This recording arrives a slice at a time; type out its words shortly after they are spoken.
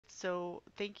So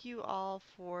thank you all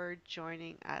for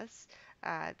joining us.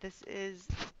 This is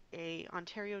a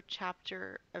Ontario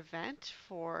chapter event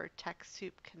for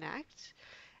TechSoup Connect,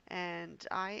 and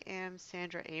I am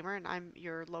Sandra Amer, and I'm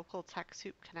your local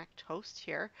TechSoup Connect host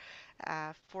here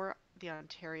for the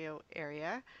Ontario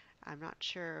area. I'm not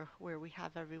sure where we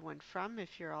have everyone from,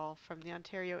 if you're all from the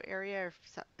Ontario area or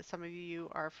if some of you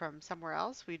are from somewhere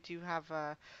else. We do have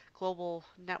a global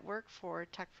network for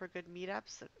Tech for Good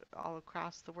meetups all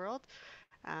across the world.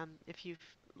 If you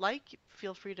like,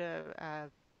 feel free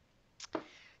to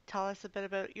tell us a bit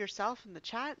about yourself in the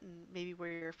chat and maybe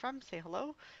where you're from. Say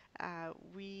hello.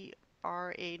 We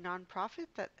are a nonprofit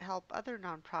that help other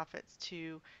nonprofits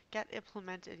to get,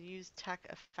 implement, and use tech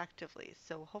effectively.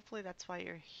 So hopefully that's why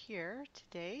you're here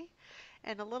today.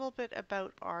 And a little bit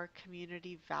about our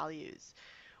community values.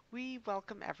 We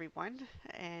welcome everyone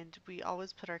and we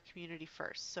always put our community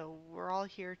first. So we're all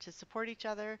here to support each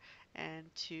other and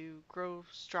to grow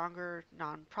stronger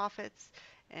nonprofits.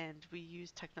 And we use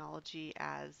technology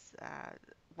as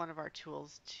one of our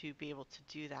tools to be able to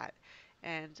do that.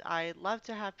 And I love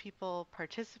to have people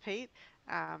participate.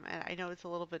 And I know it's a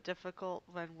little bit difficult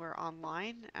when we're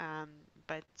online,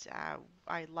 but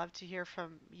I love to hear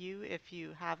from you if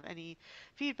you have any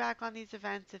feedback on these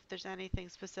events, if there's anything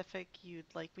specific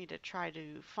you'd like me to try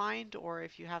to find, or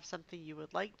if you have something you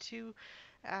would like to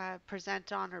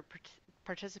present on or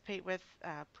participate with,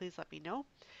 please let me know.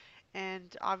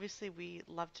 And obviously, we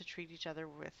love to treat each other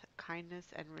with kindness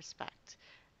and respect.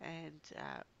 And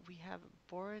we have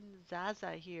Boran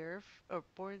Zaza here, or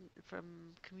Boran from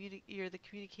you're the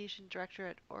communication director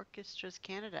at Orchestras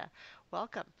Canada.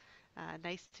 Welcome.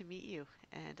 Nice to meet you.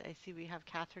 And I see we have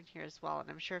Catherine here as well, and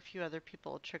I'm sure a few other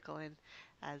people will trickle in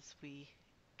as we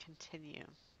continue.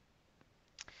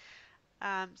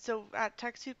 So at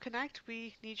TechSoup Connect,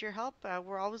 we need your help.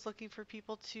 We're always looking for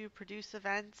people to produce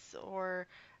events or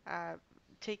uh,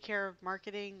 take care of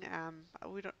marketing.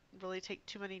 We don't really take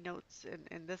too many notes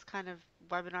in this kind of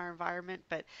webinar environment,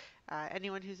 but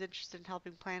anyone who's interested in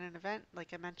helping plan an event,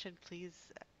 like I mentioned, please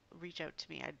reach out to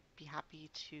me. I'd be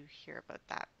happy to hear about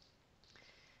that.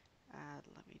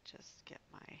 Let me just get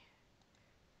my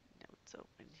notes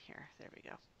open here. There we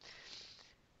go.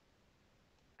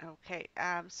 Okay,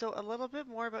 so a little bit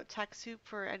more about TechSoup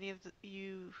for any of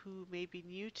you who may be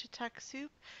new to TechSoup.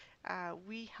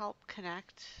 We help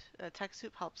connect,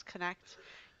 TechSoup helps connect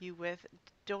you with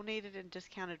donated and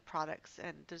discounted products,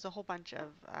 and there's a whole bunch of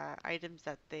items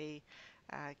that they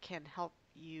can help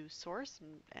you source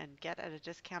and get at a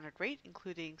discounted rate,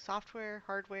 including software,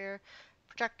 hardware,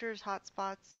 projectors,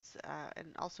 hotspots, and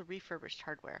also refurbished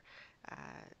hardware.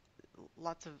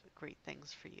 Lots of great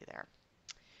things for you there.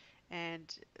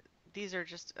 And these are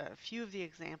just a few of the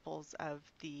examples of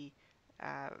the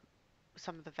uh,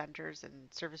 some of the vendors and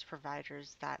service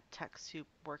providers that TechSoup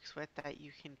works with that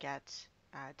you can get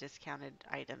discounted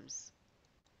items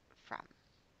from.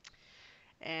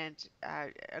 And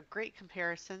a great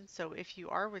comparison. So if you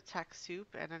are with TechSoup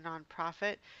and a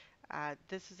nonprofit,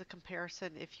 this is a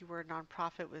comparison if you were a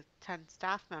nonprofit with 10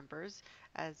 staff members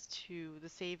as to the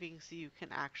savings you can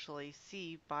actually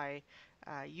see by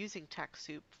using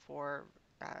TechSoup for,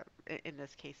 in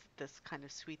this case, this kind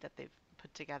of suite that they've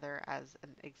put together as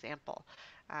an example.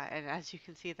 And as you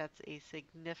can see, that's a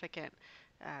significant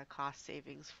cost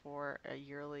savings for a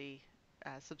yearly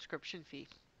subscription fee.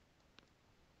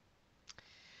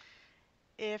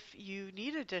 If you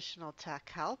need additional tech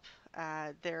help,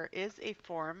 there is a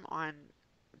forum on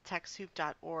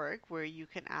TechSoup.org where you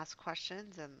can ask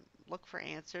questions and look for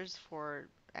answers for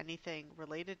anything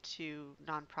related to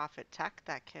nonprofit tech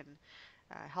that can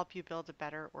help you build a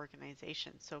better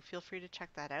organization. So feel free to check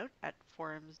that out at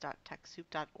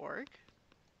forums.techsoup.org.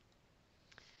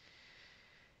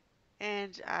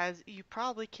 And as you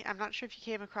probably I'm not sure if you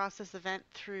came across this event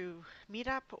through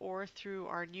Meetup or through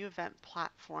our new event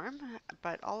platform,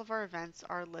 but all of our events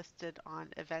are listed on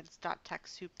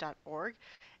events.techsoup.org.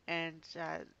 And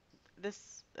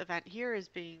this event here is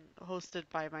being hosted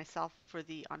by myself for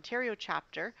the Ontario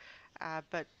chapter,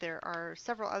 but there are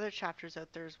several other chapters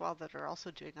out there as well that are also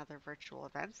doing other virtual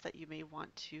events that you may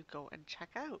want to go and check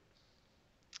out.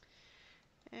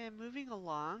 And moving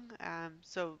along,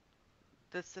 so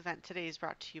this event today is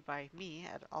brought to you by me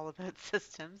at All About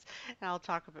Systems, and I'll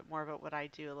talk a bit more about what I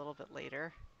do a little bit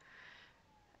later.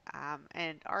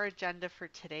 And our agenda for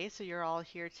today, so you're all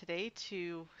here today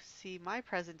to see my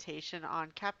presentation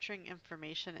on capturing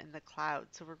information in the cloud.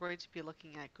 So we're going to be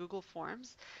looking at Google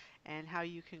Forms and how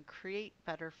you can create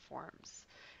better forms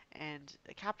and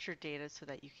capture data so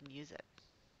that you can use it.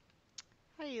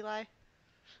 Hi, Eli.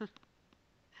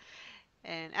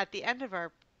 And at the end of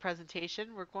our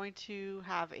presentation, we're going to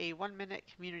have a 1 minute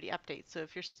community update. So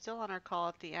if you're still on our call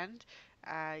at the end,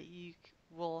 you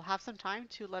will have some time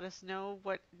to let us know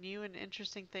what new and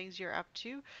interesting things you're up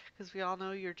to, because we all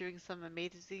know you're doing some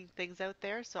amazing things out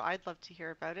there. So I'd love to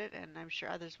hear about it, and I'm sure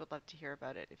others would love to hear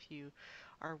about it if you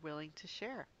are willing to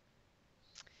share.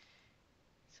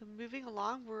 So moving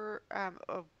along,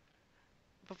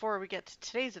 before we get to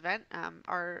today's event,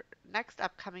 our next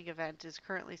upcoming event is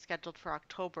currently scheduled for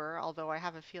October, although I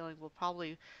have a feeling we'll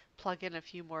probably plug in a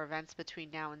few more events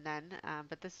between now and then.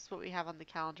 But this is what we have on the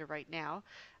calendar right now.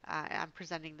 I'm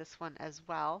presenting this one as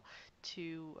well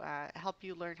to help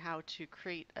you learn how to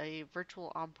create a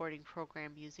virtual onboarding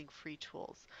program using free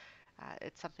tools.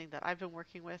 It's something that I've been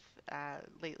working with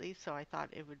lately, so I thought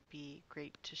it would be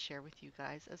great to share with you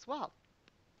guys as well.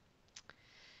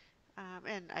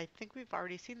 And I think we've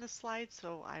already seen the slide,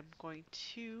 so I'm going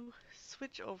to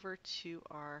switch over to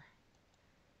our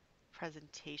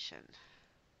presentation.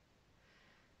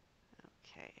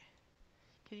 Okay.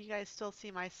 Can you guys still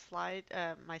see my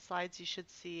my slides? You should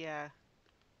see,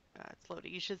 it's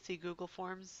loading. You should see Google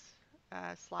Forms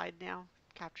slide now,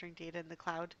 capturing data in the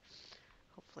cloud.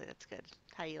 Hopefully that's good.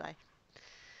 Hi, Eli.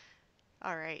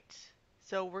 All right.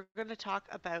 So we're going to talk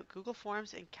about Google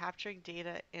Forms and capturing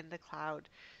data in the cloud.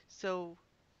 So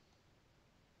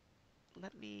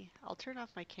I'll turn off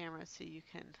my camera so you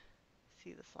can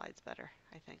see the slides better,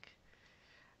 I think.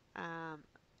 Um,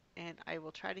 and I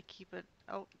will try to keep it.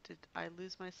 Oh, did I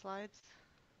lose my slides?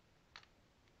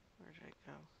 Where did it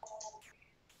go?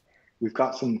 We've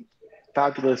got some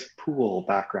fabulous pool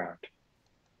background.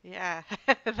 Yeah,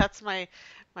 that's my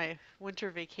winter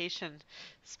vacation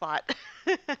spot.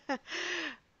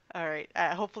 All right.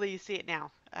 Hopefully you see it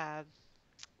now.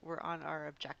 We're on our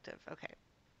objective. Okay.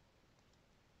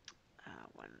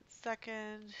 1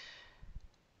 second.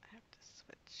 I have to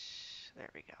switch. There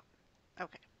we go.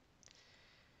 Okay.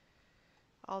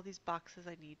 All these boxes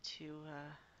I need to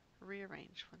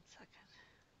rearrange. 1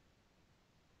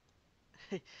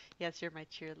 second. Yes, you're my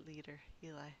cheerleader,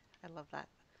 Eli. I love that.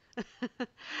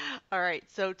 All right,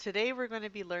 so today we're going to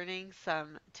be learning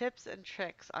some tips and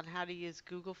tricks on how to use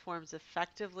Google Forms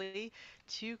effectively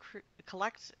to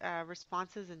collect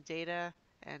responses and data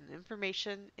and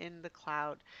information in the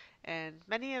cloud. And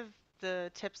many of the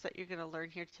tips that you're going to learn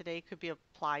here today could be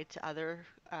applied to other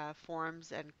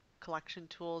forms and collection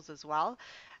tools as well.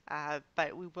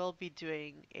 But we will be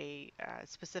doing a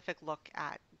specific look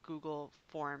at Google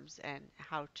Forms and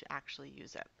how to actually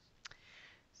use it.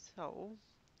 So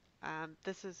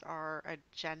this is our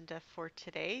agenda for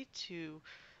today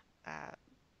uh,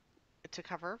 to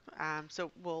cover.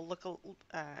 So we'll look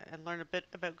and learn a bit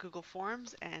about Google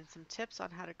Forms and some tips on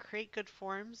how to create good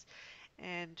forms,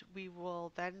 and we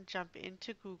will then jump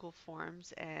into Google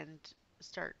Forms and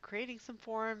start creating some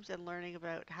forms and learning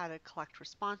about how to collect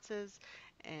responses,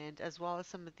 and as well as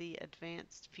some of the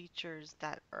advanced features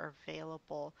that are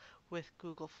available with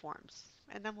Google Forms.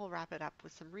 And then we'll wrap it up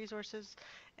with some resources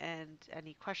and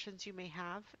any questions you may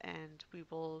have, and we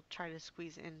will try to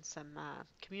squeeze in some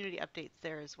community updates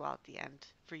there as well at the end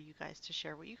for you guys to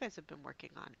share what you guys have been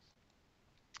working on.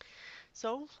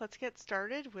 So let's get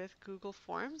started with Google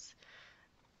Forms.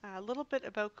 A little bit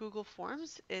about Google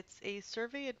Forms. It's a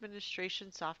survey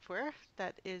administration software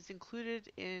that is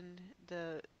included in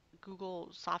the Google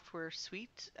software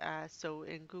suite. So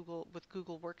in Google with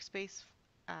Google Workspace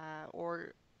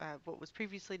or what was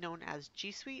previously known as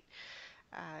G Suite.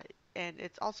 Uh, and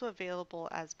it's also available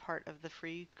as part of the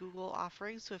free Google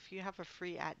offering. So if you have a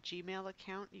free @Gmail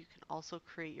account, you can also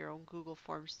create your own Google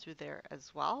Forms through there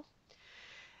as well.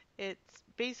 It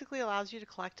basically allows you to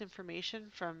collect information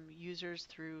from users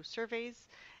through surveys,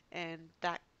 and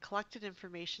that collected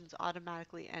information is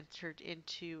automatically entered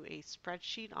into a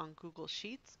spreadsheet on Google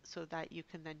Sheets so that you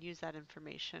can then use that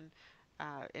information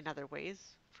in other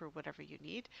ways for whatever you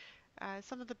need.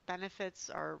 Some of the benefits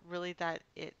are really that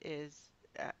it is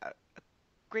a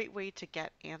great way to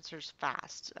get answers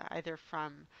fast, either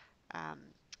from um,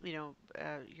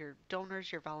 your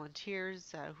donors, your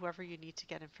volunteers, whoever you need to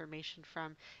get information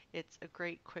from. It's a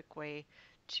great, quick way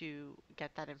to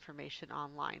get that information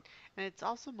online. And it's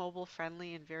also mobile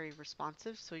friendly and very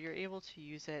responsive, so you're able to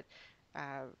use it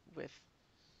with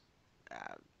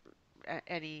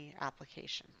any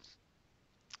application.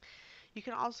 You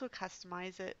can also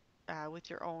customize it with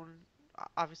your own,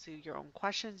 obviously your own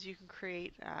questions you can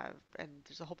create, and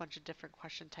there's a whole bunch of different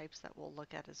question types that we'll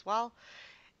look at as well.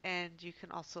 And you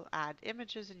can also add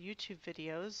images and YouTube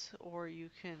videos, or you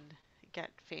can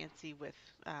get fancy with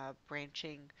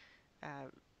branching uh,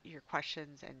 your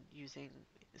questions and using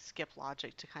skip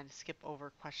logic to kind of skip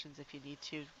over questions if you need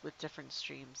to with different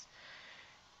streams.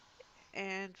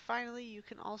 And finally, you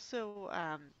can also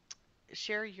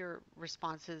share your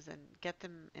responses and get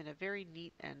them in a very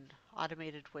neat and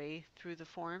automated way through the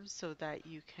forms so that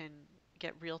you can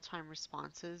get real-time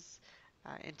responses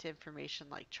into information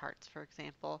like charts, for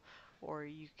example, or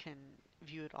you can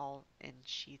view it all in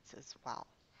sheets as well.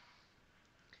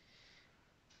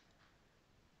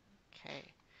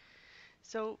 Okay,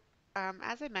 so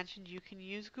as I mentioned, you can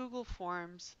use Google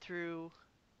Forms through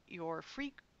your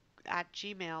free at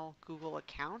Gmail Google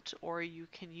account, or you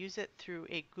can use it through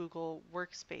a Google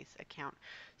Workspace account.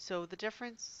 So the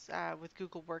difference with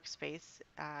Google Workspace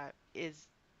is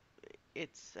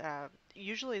it's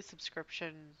usually a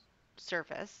subscription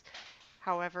service.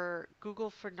 However,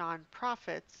 Google for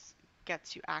Nonprofits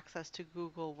gets you access to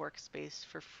Google Workspace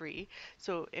for free.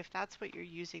 So if that's what you're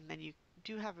using, then you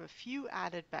do have a few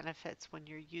added benefits when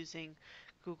you're using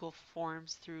Google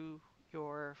Forms through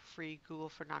your free Google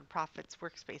for Nonprofits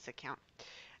Workspace account.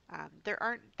 There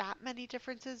aren't that many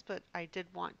differences, but I did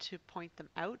want to point them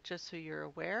out just so you're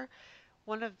aware.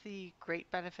 One of the great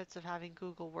benefits of having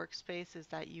Google Workspace is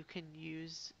that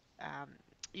um,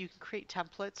 you can create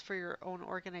templates for your own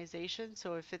organization.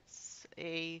 So if it's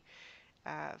a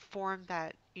form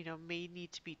that may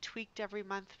need to be tweaked every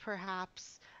month,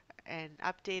 perhaps, and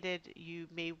updated, you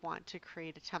may want to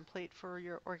create a template for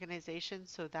your organization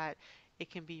so that it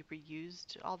can be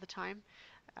reused all the time.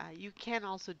 You can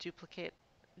also duplicate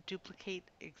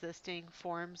existing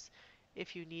forms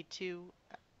if you need to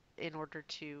in order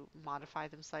to modify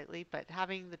them slightly, but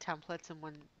having the templates in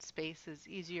one space is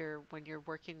easier when you're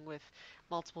working with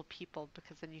multiple people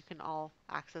because then you can all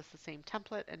access the same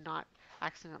template and not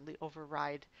accidentally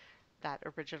override that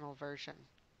original version.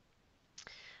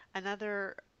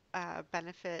 Another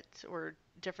benefit or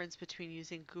difference between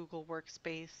using Google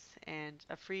Workspace and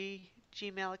a free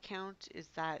Gmail account is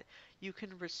that you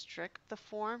can restrict the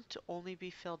form to only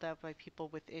be filled out by people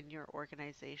within your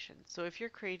organization. So if you're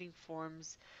creating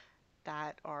forms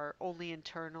that are only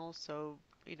internal. So,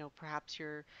 perhaps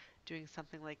you're doing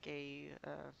something like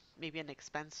maybe an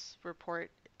expense report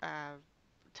uh,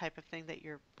 type of thing that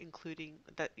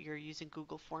you're using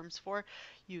Google Forms for.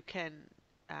 You can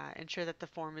ensure that the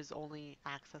form is only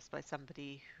accessed by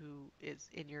somebody who is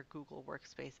in your Google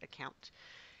Workspace account.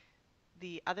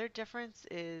 The other difference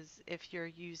is if you're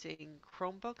using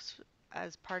Chromebooks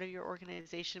as part of your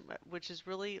organization, which is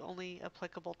really only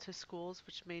applicable to schools,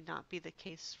 which may not be the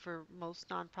case for most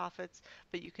nonprofits,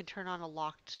 but you can turn on a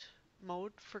locked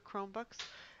mode for Chromebooks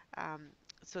um,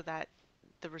 so that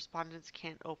the respondents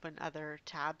can't open other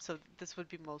tabs. So this would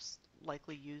be most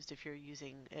likely used if you're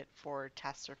using it for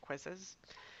tests or quizzes.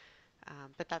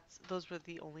 But those were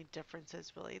the only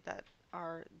differences really that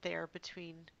are there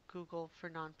between Google for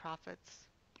nonprofits.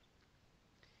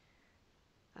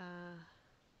 Uh,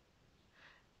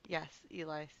 yes,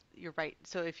 Eli, you're right.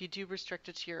 So if you do restrict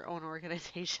it to your own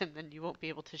organization, then you won't be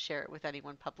able to share it with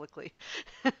anyone publicly.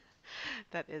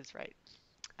 That is right.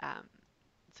 Um,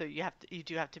 so you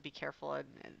do have to be careful, and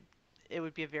it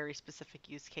would be a very specific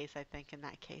use case, I think, in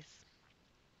that case.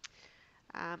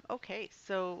 Okay,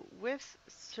 so with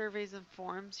surveys and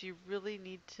forms, you really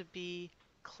need to be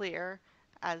clear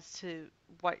as to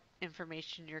what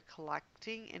information you're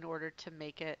collecting in order to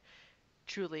make it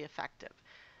truly effective.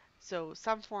 So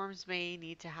some forms may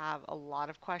need to have a lot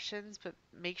of questions, but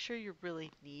make sure you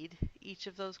really need each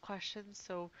of those questions.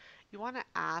 So you want to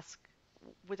ask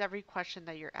with every question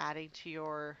that you're adding to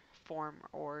your form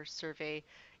or survey,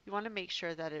 you want to make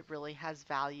sure that it really has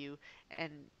value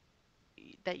and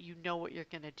that you know what you're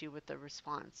going to do with the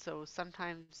response. So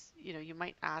sometimes, you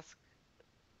might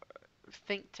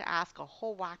think to ask a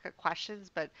whole whack of questions,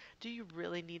 but do you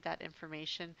really need that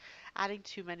information? Adding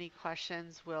too many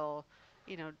questions will,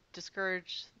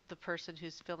 discourage the person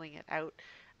who's filling it out,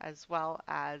 as well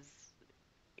as,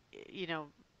 you know,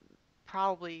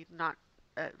 probably not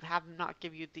have them not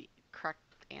give you the correct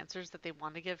answers that they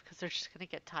want to give because they're just going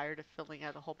to get tired of filling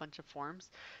out a whole bunch of forms.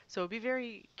 So be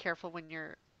very careful when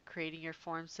you're creating your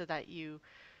forms so that you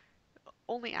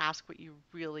only ask what you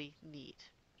really need.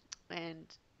 And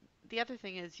the other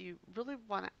thing is you really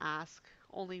want to ask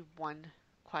only one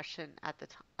question at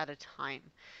a time.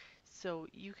 So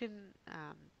you can,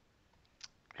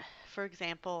 for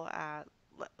example,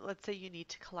 let's say you need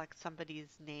to collect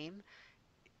somebody's name.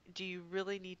 Do you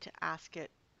really need to ask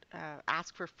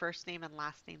for first name and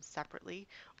last name separately,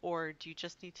 or do you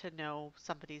just need to know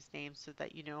somebody's name so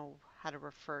that you know how to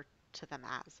refer to them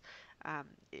as? Um,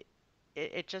 it,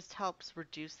 it just helps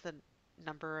reduce the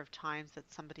number of times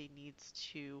that somebody needs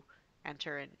to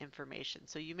enter in information.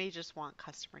 So you may just want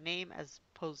customer name as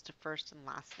opposed to first and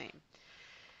last name.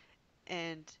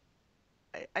 And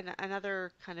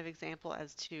another kind of example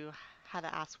as to how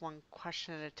to ask one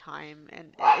question at a time,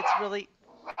 and it's really,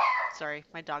 sorry,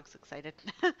 my dog's excited.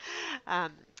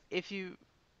 Um, if you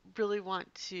really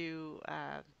want to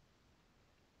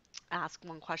ask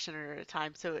one question at a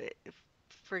time, so if,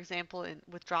 for example,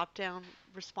 with drop-down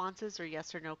responses or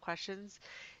yes or no questions,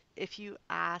 if you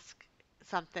ask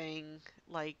something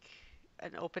like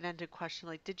an open-ended question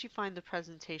like, did you find the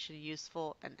presentation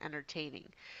useful and entertaining?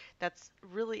 That's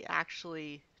really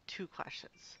actually two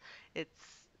questions.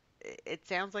 It's it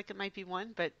sounds like it might be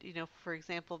one, but for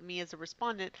example, me as a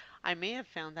respondent, I may have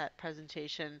found that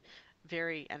presentation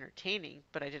very entertaining,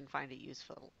 but I didn't find it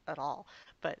useful at all.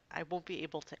 But I won't be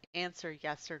able to answer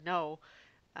yes or no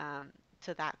um,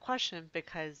 to that question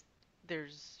because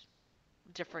there's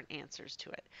different answers to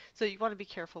it. So you want to be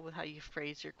careful with how you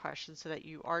phrase your question so that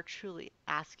you are truly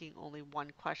asking only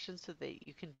one question so that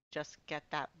you can just get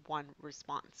that one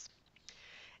response.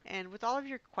 And with all of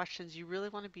your questions, you really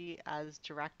want to be as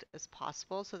direct as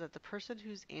possible so that the person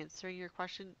who's answering your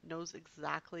question knows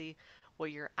exactly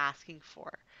what you're asking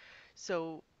for.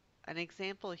 So an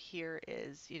example here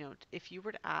is, if you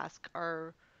were to ask,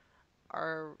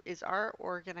 is our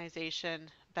organization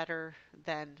better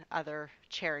than other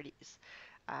charities?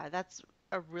 That's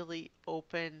a really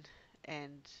open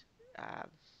and uh,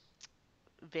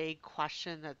 vague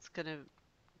question that's going to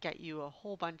get you a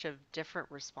whole bunch of different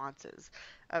responses.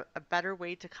 A better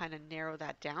way to kind of narrow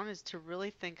that down is to really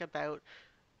think about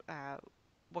uh,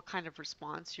 what kind of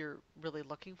response you're really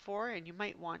looking for, and you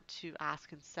might want to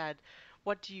ask instead,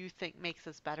 what do you think makes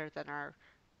us better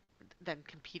than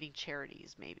competing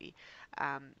charities, maybe?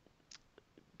 Um,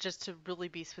 just to really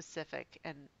be specific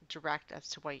and direct as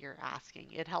to what you're asking.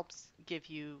 It helps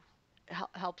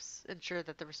helps ensure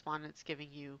that the respondent's giving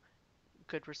you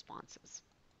good responses.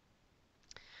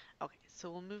 Okay, so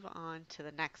we'll move on to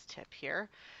the next tip here.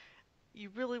 You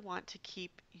really want to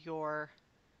keep your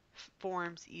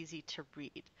forms easy to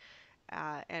read.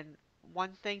 And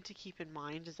one thing to keep in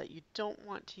mind is that you don't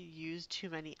want to use too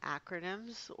many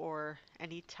acronyms or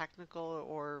any technical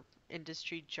or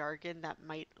industry jargon that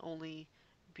might only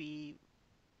be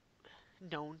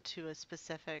known to a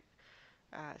specific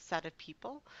set of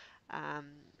people. Um,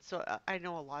 so I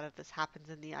know a lot of this happens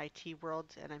in the IT world,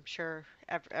 and I'm sure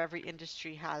every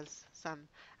industry has some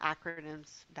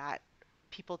acronyms that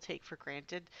people take for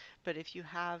granted. But if you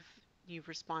have new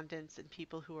respondents and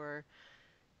people who are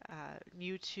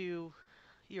new to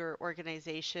your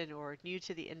organization or new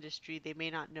to the industry, they may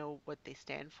not know what they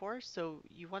stand for. So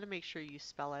you want to make sure you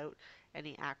spell out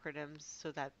any acronyms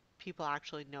so that people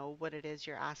actually know what it is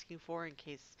you're asking for in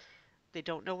case they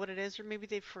don't know what it is or maybe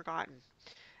they've forgotten.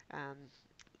 Um,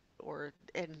 or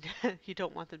and you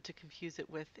don't want them to confuse it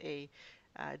with a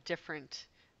different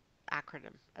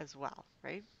acronym as well,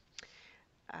 right?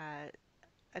 Uh,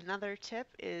 Another tip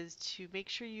is to make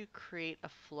sure you create a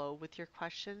flow with your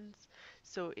questions.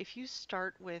 So if you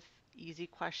start with easy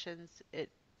questions, it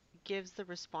gives the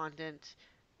respondent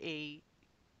a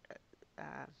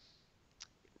uh,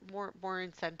 more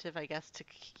incentive, I guess, to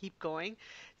keep going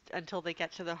until they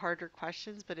get to the harder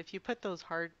questions. But if you put those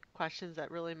hard questions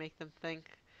that really make them think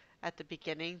at the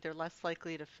beginning, they're less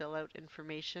likely to fill out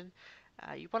information.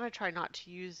 You want to try not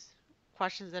to use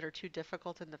questions that are too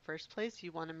difficult in the first place.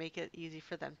 You want to make it easy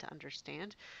for them to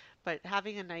understand. But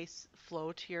having a nice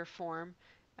flow to your form,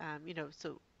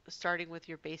 so starting with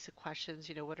your basic questions,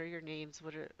 what are your names?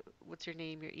 What's your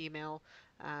name, your email?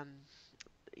 Um,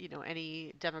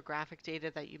 any demographic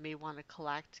data that you may want to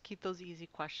collect. Keep those easy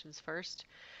questions first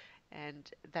and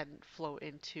then flow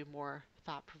into more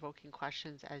thought-provoking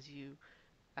questions as you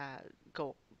uh,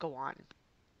 go on.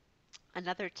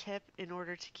 Another tip in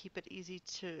order to keep it easy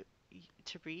to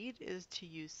read is to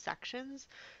use sections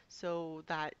so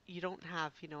that you don't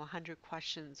have, 100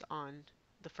 questions on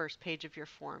the first page of your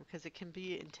form because it can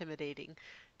be intimidating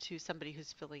to somebody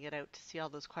who's filling it out to see all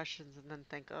those questions and then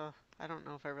think, oh, I don't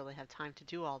know if I really have time to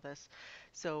do all this.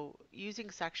 So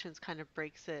using sections kind of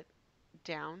breaks it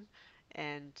down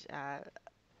and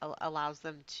allows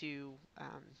them to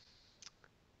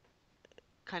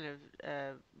kind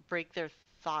of break their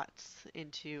thoughts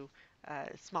into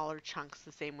smaller chunks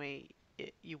the same way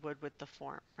you would with the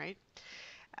form, right?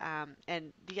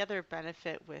 And the other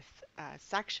benefit with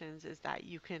sections is that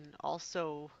you can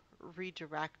also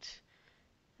redirect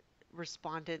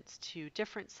respondents to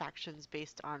different sections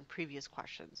based on previous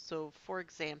questions. So, for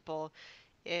example,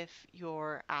 if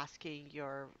you're asking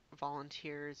your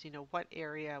volunteers, what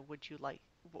area would you like,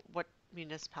 what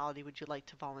municipality would you like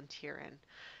to volunteer in?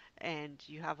 And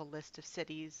you have a list of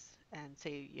cities, and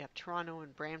say you have Toronto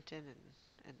and Brampton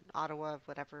and Ottawa,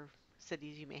 whatever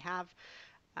cities you may have,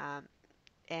 um,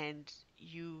 and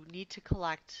you need to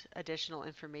collect additional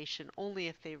information only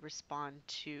if they respond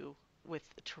to with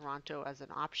Toronto as an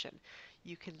option.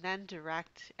 You can then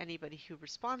direct anybody who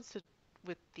responds to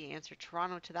with the answer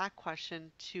Toronto to that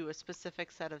question to a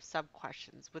specific set of sub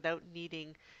questions without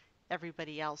needing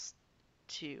everybody else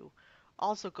to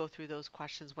also go through those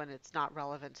questions when it's not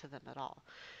relevant to them at all.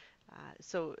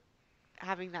 So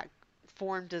having that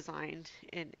form designed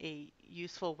in a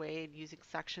useful way and using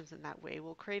sections in that way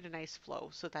will create a nice flow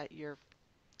so that your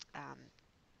um,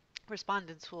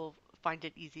 respondents will find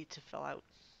it easy to fill out.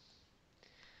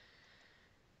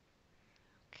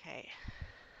 Okay.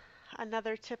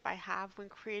 Another tip I have when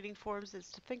creating forms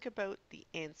is to think about the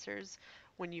answers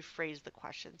when you phrase the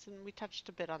questions. And we touched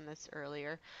a bit on this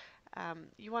earlier.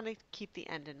 You want to keep the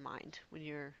end in mind when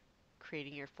you're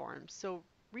creating your forms. So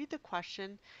read the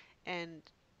question and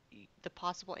the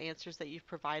possible answers that you've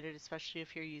provided, especially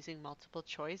if you're using multiple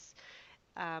choice,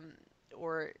 um,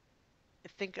 or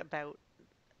think about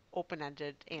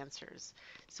open-ended answers.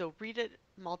 So read it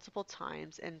multiple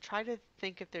times and try to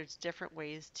think if there's different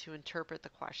ways to interpret the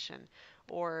question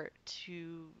or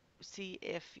to see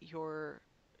if you're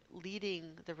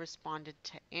leading the respondent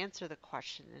to answer the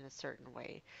question in a certain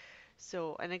way.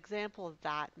 So an example of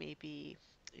that may be,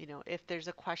 if there's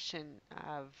a question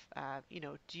of,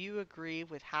 do you agree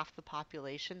with half the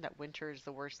population that winter is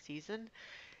the worst season?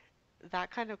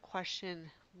 That kind of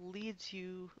question leads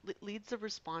the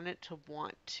respondent to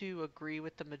want to agree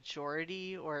with the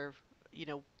majority or, you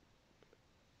know,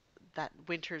 that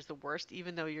winter is the worst,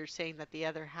 even though you're saying that the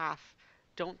other half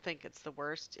don't think it's the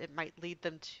worst, it might lead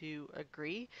them to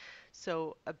agree.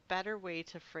 So, a better way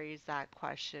to phrase that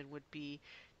question would be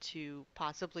to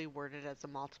possibly word it as a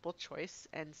multiple choice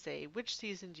and say, which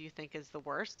season do you think is the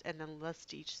worst? And then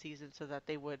list each season so that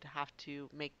they would have to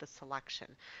make the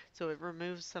selection. So, it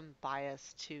removes some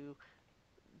bias to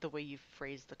the way you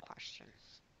phrase the question.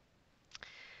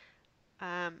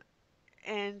 Um,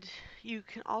 And you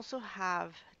can also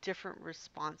have different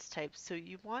response types. So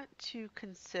you want to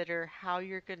consider how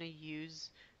you're going to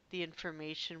use the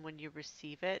information when you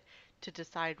receive it to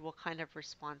decide what kind of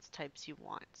response types you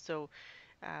want. So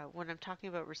when I'm talking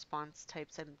about response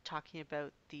types, I'm talking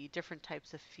about the different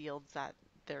types of fields that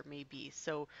there may be.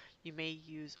 So you may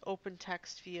use open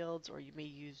text fields, or you may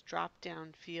use drop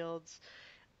down fields,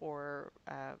 or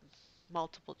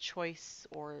multiple choice,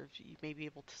 or you may be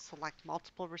able to select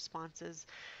multiple responses.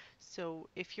 So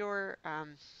if you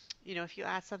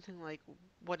ask something like,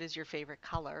 what is your favorite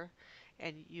color?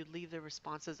 And you leave the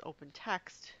responses open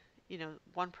text,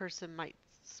 one person might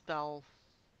spell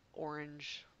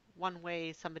orange one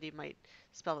way, somebody might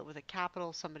spell it with a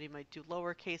capital, somebody might do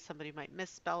lowercase, somebody might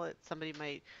misspell it, somebody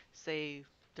might say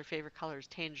their favorite color is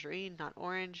tangerine, not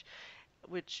orange,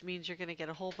 which means you're going to get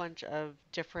a whole bunch of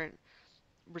different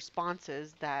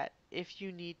responses that if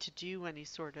you need to do any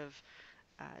sort of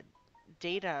uh,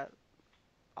 data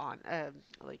on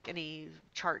like any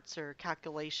charts or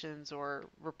calculations or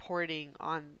reporting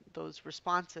on those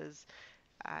responses,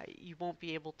 you won't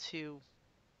be able to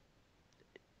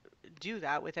do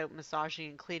that without massaging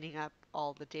and cleaning up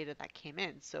all the data that came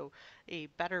in. So a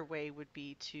better way would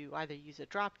be to either use a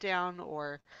drop down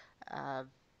or uh,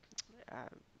 uh,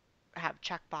 have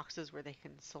checkboxes where they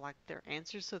can select their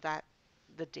answers so that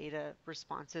the data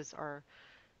responses are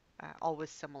always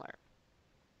similar.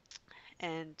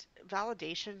 And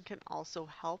validation can also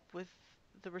help with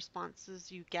the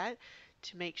responses you get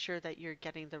to make sure that you're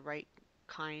getting the right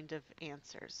kind of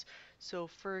answers. So,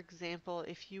 for example,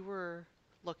 if you were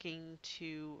looking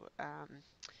to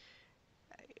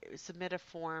submit a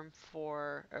form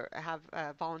for, or have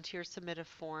volunteers submit a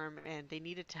form and they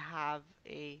needed to have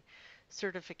a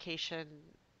certification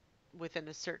within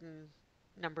a certain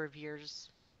number of years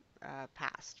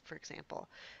past, for example.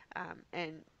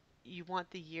 And you want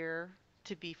the year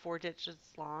to be 4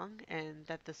 digits long and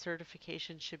that the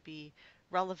certification should be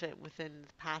relevant within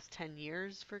the past 10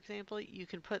 years, for example. You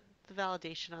can put the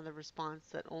validation on the response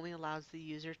that only allows the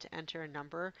user to enter a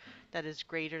number that is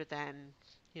greater than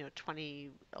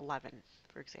 2011,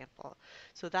 for example.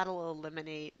 So that'll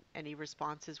eliminate any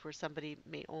responses where somebody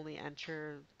may only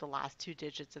enter the last 2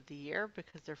 digits of the year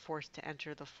because they're forced to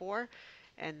enter the four,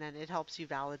 and then it helps you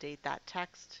validate that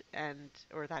text and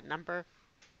or that number,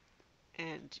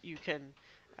 and you can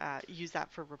use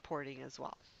that for reporting as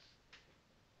well.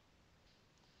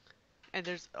 And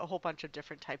there's a whole bunch of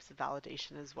different types of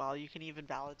validation as well. You can even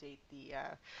validate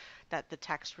that the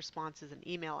text response is an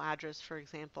email address, for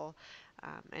example,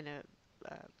 and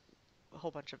a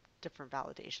whole bunch of different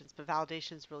validations. But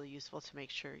validation is really useful to make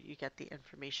sure you get the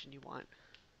information you want.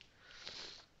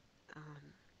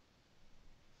 Um,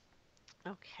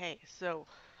 okay, so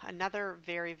Another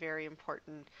very, very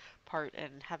important part,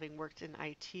 and having worked in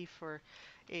IT for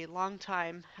a long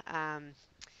time, and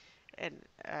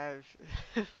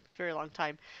very long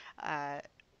time, uh,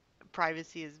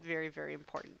 privacy is very, very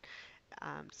important.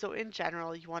 So in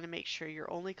general, you want to make sure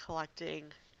you're only collecting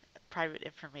private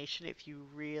information if you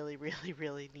really, really,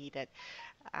 really need it.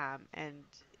 And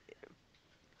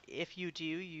if you do,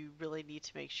 you really need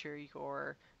to make sure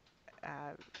you're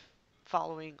uh,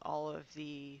 following all of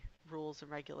the rules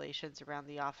and regulations around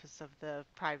the Office of the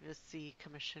Privacy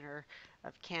Commissioner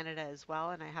of Canada as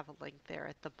well. And I have a link there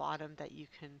at the bottom that you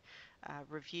can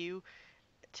review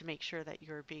to make sure that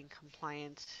you're being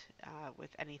compliant with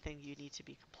anything you need to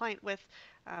be compliant with.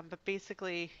 But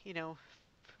basically,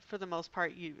 for the most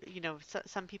part,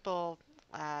 some people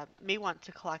may want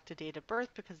to collect a date of birth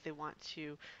because they want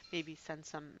to maybe send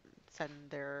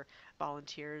their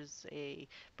volunteers a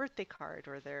birthday card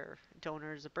or their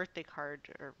donors a birthday card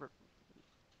or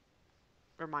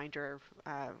reminder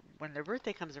when their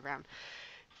birthday comes around.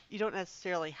 You don't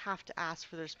necessarily have to ask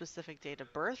for their specific date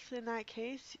of birth in that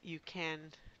case. You can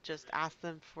just ask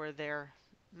them for their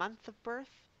month of birth.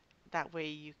 That way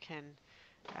you can,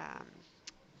 um,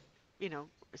 you know,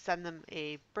 send them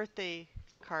a birthday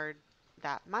card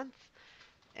that month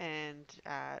and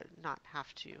not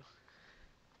have to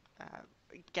uh,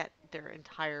 get their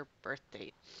entire birth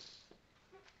date.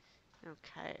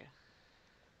 Okay.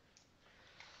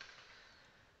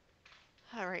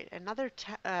 All right, another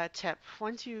tip.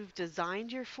 Once you've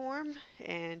designed your form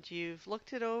and you've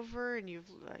looked it over and you've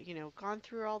gone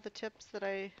through all the tips that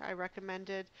I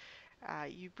recommended,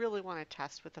 you really want to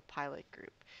test with a pilot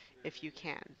group if you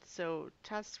can. So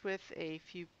test with a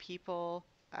few people.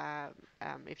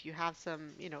 Um, if you have some,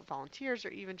 volunteers or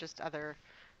even just other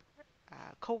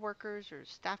coworkers or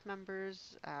staff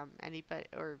members,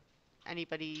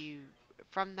 anybody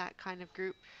from that kind of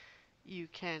group, you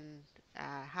can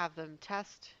have them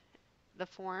test the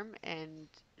form and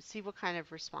see what kind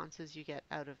of responses you get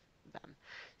out of them.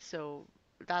 So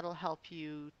that'll help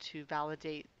you to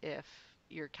validate if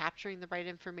you're capturing the right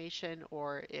information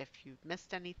or if you've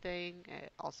missed anything.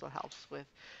 It also helps with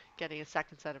getting a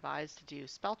second set of eyes to do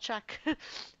spell check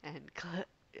and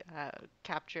uh,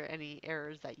 capture any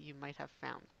errors that you might have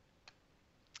found.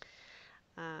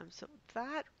 So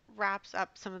that wraps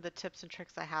up some of the tips and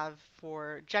tricks I have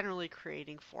for generally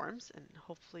creating forms, and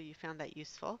hopefully you found that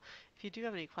useful. If you do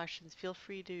have any questions, feel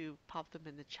free to pop them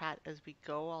in the chat as we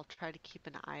go. I'll try to keep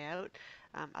an eye out.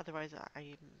 Otherwise,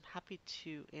 I'm happy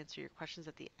to answer your questions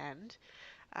at the end.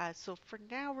 So for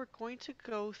now, we're going to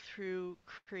go through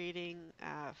creating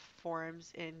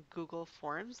forms in Google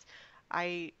Forms.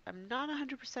 I am not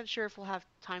 100% sure if we'll have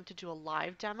time to do a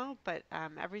live demo, but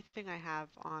everything I have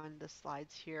on the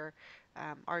slides here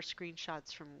are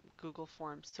screenshots from Google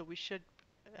Forms. So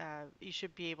you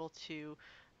should be able to,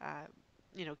 uh,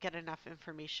 get enough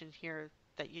information here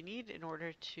that you need in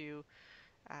order to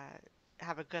uh,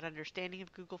 have a good understanding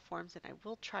of Google Forms. And I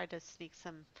will try to sneak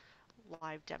some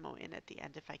live demo in at the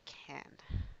end if I can.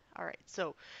 All right,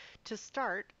 so to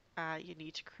start, you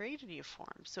need to create a new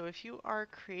form. So if you are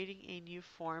creating a new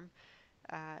form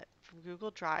from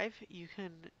Google Drive, you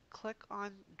can click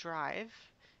on Drive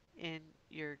in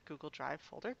your Google Drive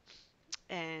folder,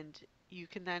 and you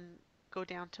can then go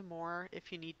down to More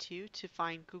if you need to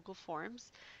find Google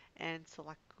Forms and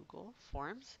select Google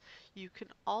Forms. You can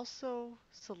also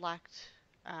select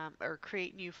or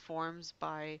create new forms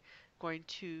by going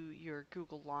to your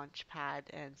Google Launchpad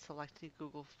and selecting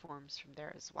Google Forms from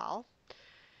there as well.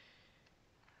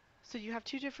 So you have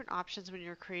two different options when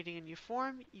you're creating a new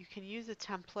form. You can use a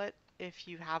template if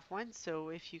you have one. So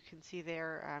if you can see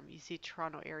there, you see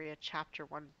Toronto Area Chapter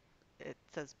 1, it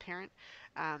says Parent.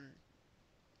 Um,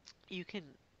 you can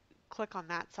click on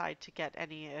that side to get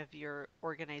any of your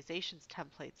organization's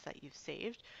templates that you've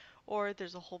saved, or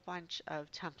there's a whole bunch of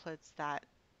templates that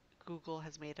Google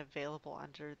has made available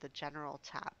under the General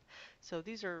tab. So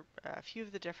these are a few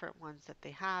of the different ones that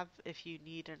they have. If you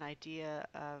need an idea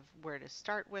of where to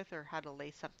start with or how to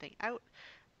lay something out,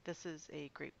 this is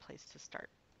a great place to start.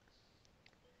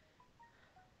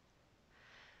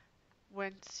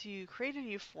 Once you create a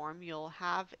new form, you'll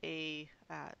have a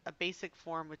basic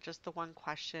form with just the one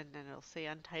question, and it'll say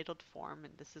untitled form,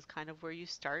 and this is kind of where you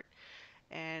start.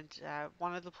 And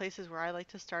one of the places where I like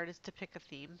to start is to pick a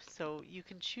theme. So you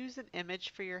can choose an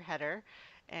image for your header,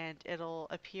 and it'll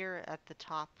appear at the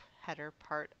top header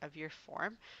part of your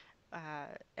form.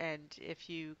 And if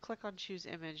you click on choose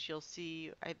image, you'll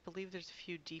see, I believe there's a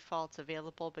few defaults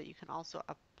available, but you can also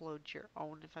upload your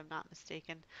own if I'm not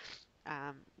mistaken,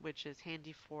 which is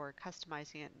handy for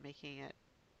customizing it and making it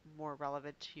more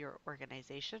relevant to your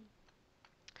organization.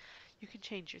 You can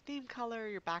change your theme color,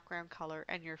 your background color,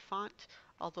 and your font,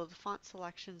 although the font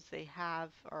selections they have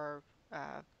are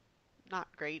uh, not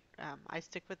great. I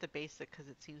stick with the basic because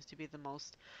it seems to be the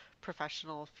most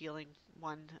professional feeling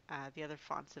one. The other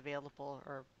fonts available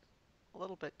are a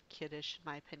little bit kiddish in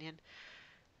my opinion,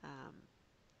 um,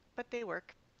 but they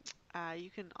work.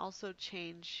 You can also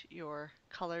change your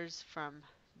colors from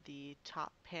the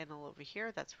top panel over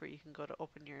here. That's where you can go to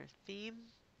open your theme.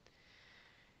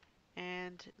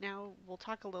 And now we'll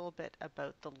talk a little bit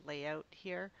about the layout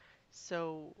here.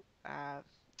 So uh,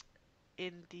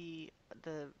 in the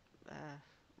uh,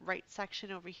 right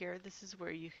section over here, this is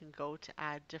where you can go to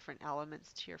add different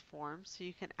elements to your form. So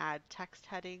you can add text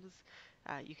headings,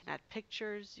 you can add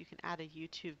pictures, you can add a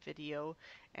YouTube video,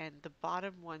 and the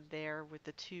bottom one there with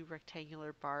the two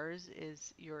rectangular bars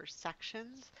is your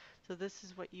sections. So this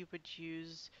is what you would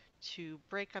use to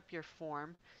break up your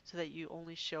form so that you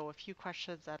only show a few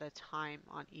questions at a time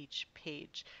on each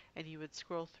page, and you would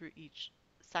scroll through each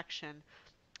section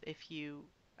if you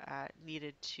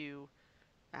needed to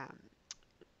um,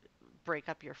 break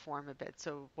up your form a bit.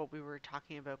 So what we were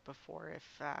talking about before,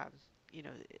 if you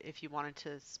know, if you wanted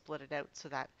to split it out so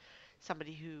that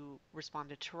somebody who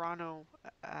responded Toronto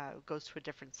goes to a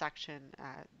different section,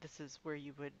 this is where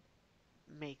you would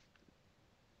make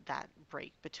that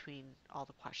break between all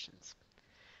the questions.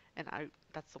 And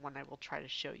that's the one I will try to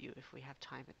show you if we have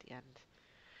time at the end.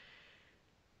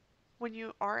 When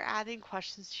you are adding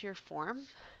questions to your form,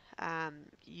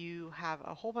 you have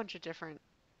a whole bunch of different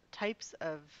types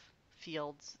of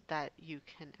fields that you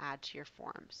can add to your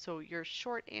form. So your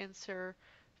short answer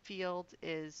field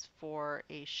is for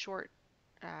a short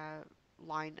uh,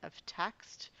 line of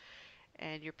text,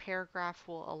 and your paragraph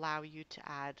will allow you to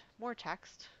add more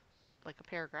text, like a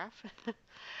paragraph.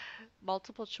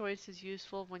 Multiple choice is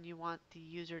useful when you want the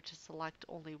user to select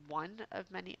only one of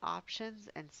many options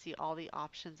and see all the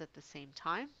options at the same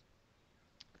time.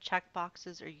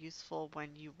 Checkboxes are useful when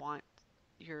you want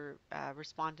your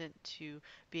respondent to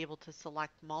be able to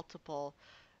select multiple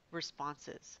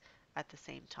responses at the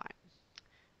same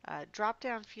time.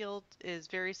 Drop-down field is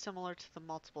very similar to the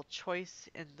multiple choice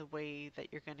in the way that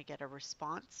you're going to get a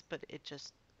response, but it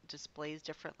just displays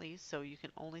differently. So you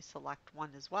can only select one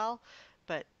as well,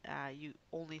 but you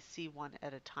only see one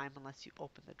at a time unless you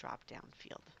open the drop-down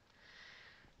field.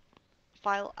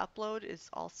 File upload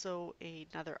is also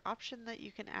another option that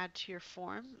you can add to your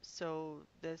form. So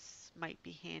this might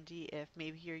be handy if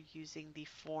maybe you're using the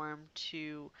form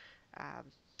to um,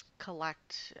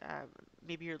 collect,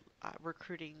 maybe you're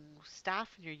recruiting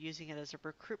staff and you're using it as a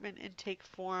recruitment intake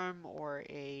form or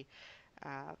a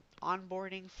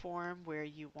onboarding form where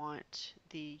you want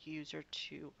the user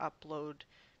to upload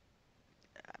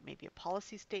maybe a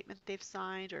policy statement they've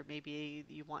signed, or maybe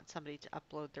you want somebody to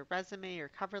upload their resume or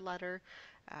cover letter.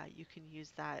 You can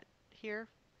use that here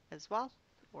as well,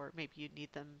 or maybe you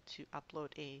need them to upload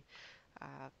a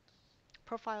uh,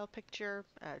 profile picture,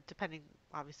 depending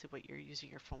obviously what you're using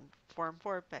your form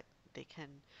for, but they can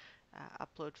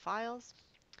upload files.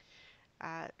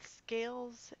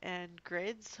 Scales and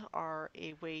grids are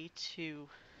a way to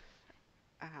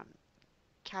um,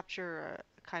 capture a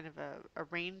kind of a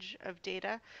range of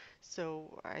data.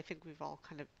 So I think we've all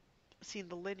kind of seen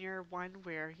the linear one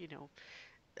where,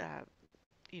 uh,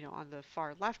 on the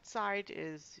far left side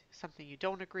is something you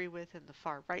don't agree with, and the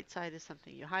far right side is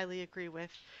something you highly agree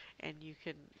with, and you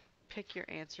can pick your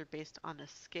answer based on a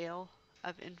scale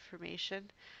of information.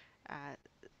 Uh,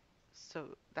 so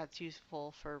that's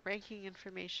useful for ranking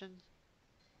information.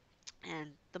 And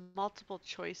the multiple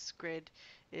choice grid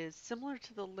is similar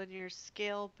to the linear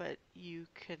scale, but you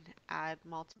can add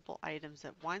multiple items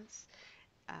at once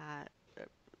uh,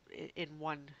 in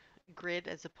one grid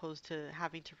as opposed to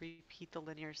having to repeat the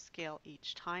linear scale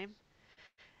each time.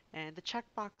 And the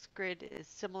checkbox grid is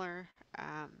similar,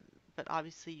 but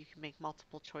obviously you can make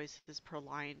multiple choices per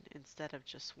line instead of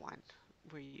just one,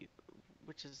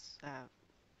 which is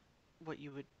what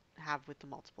you would have with the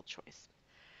multiple choice.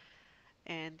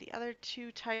 And the other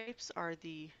two types are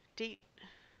the date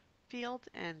field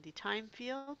and the time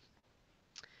field.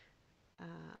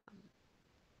 Um,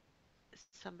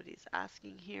 Somebody's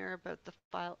asking here about the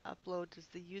file upload. Does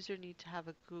the user need to have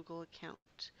a Google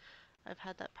account? I've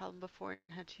had that problem before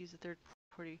and had to use a third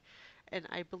party. And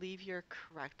I believe you're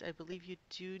correct. I believe you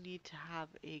do need to have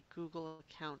a Google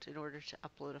account in order to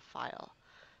upload a file.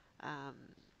 Um,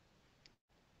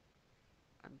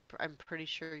 I'm pretty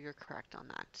sure you're correct on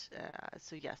that.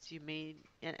 So yes, you may,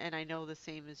 and I know the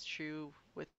same is true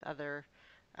with other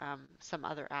some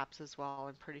other apps as well.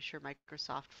 I'm pretty sure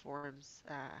Microsoft Forms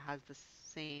has the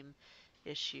same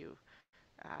issue,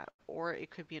 or it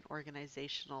could be an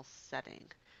organizational setting.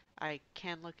 I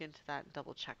can look into that and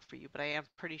double check for you, but I am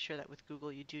pretty sure that with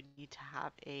Google you do need to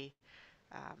have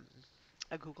um,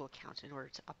 a Google account in order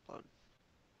to upload.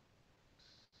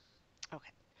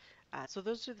 Okay, so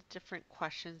those are the different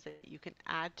questions that you can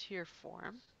add to your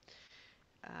form.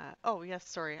 Oh, yes,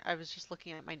 sorry. I was just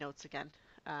looking at my notes again.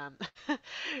 Um,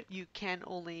 you can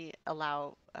only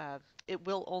allow, it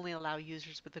will only allow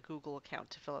users with a Google account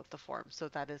to fill out the form. So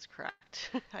that is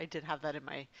correct. I did have that in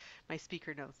my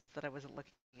speaker notes that I wasn't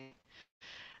looking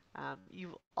at.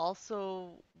 You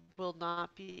also will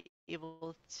not be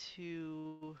able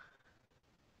to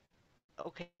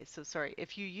Okay, so sorry.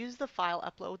 If you use the file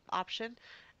upload option,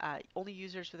 only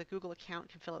users with a Google account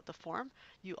can fill out the form.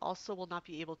 You also will not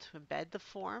be able to embed the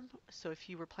form. So if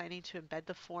you were planning to embed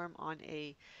the form on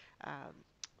um,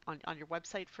 on your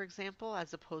website, for example,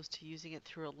 as opposed to using it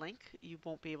through a link, you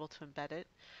won't be able to embed it.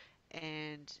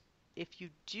 And if you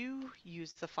do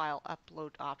use the file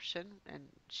upload option and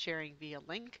sharing via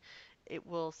link, it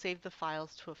will save the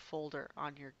files to a folder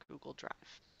on your Google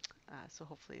Drive. So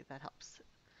hopefully that helps.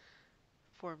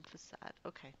 Form facade.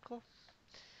 Okay, cool.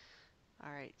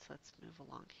 All right, so let's move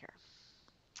along here.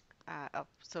 Oh,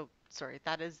 so sorry,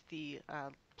 that is the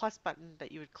plus button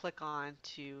that you would click on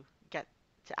get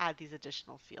to add these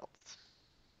additional fields.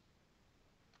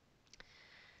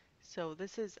 So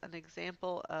this is an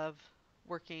example of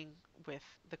working with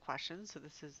the questions. So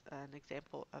this is an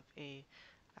example of a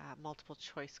multiple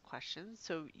choice question.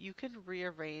 So you can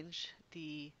rearrange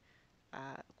the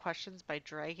questions by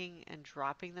dragging and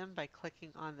dropping them by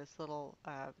clicking on this little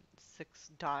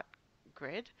 6 dot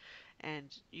grid,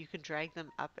 and you can drag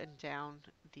them up and down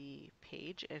the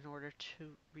page in order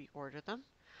to reorder them.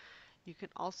 You can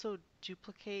also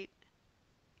duplicate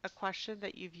a question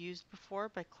that you've used before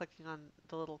by clicking on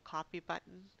the little copy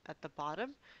button at the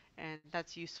bottom, and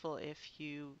that's useful if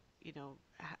you know,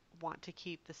 want to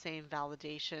keep the same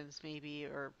validations maybe,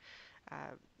 or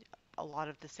uh, a lot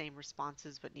of the same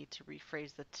responses but need to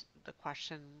rephrase the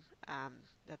question. um,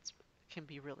 that's can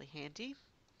be really handy.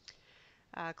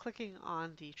 Clicking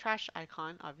on the trash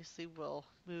icon obviously will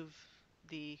move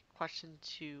the question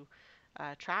to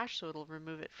trash, so it'll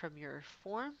remove it from your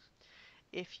form.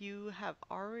 If you have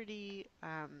already,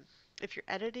 if you're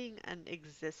editing an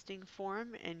existing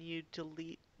form and you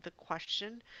delete the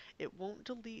question, it won't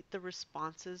delete the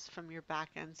responses from your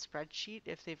backend spreadsheet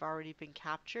if they've already been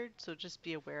captured. So just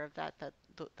be aware of that,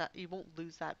 that you won't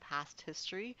lose that past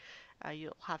history.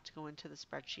 You'll have to go into the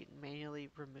spreadsheet and manually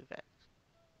remove it.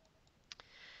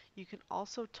 You can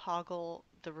also toggle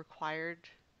the required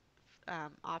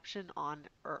option on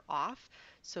or off.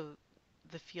 So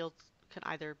the field can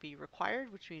either be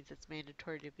required, which means it's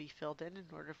mandatory to be filled in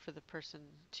order for the person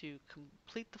to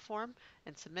complete the form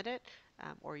and submit it,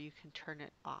 or you can turn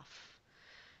it off.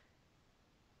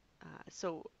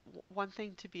 So one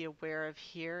thing to be aware of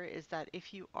here is that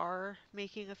if you are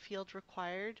making a field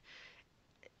required,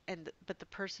 but the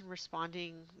person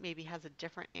responding maybe has a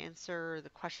different answer, or the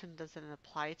question doesn't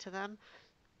apply to them,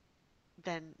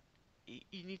 then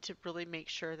you need to really make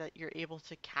sure that you're able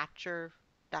to capture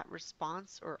that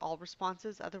response or all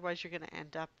responses. Otherwise, you're going to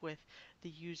end up with the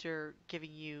user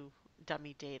giving you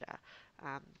dummy data.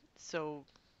 Um, so,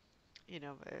 you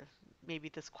know, maybe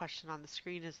this question on the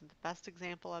screen isn't the best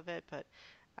example of it, but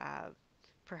uh,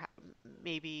 perhaps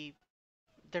maybe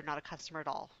they're not a customer at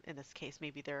all in this case.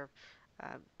 Maybe they're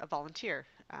a volunteer,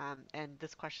 and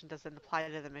this question doesn't apply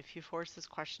to them. If you force this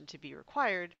question to be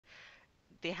required,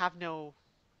 they have no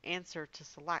answer to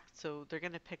select. So they're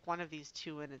going to pick one of these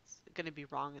two and it's going to be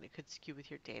wrong and it could skew with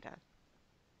your data.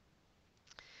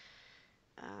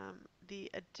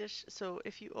 So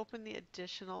if you open the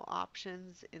additional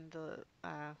options in the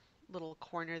little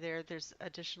corner there, there's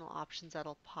additional options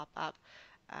that'll pop up.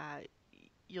 Uh,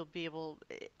 you'll be able,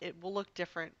 it will look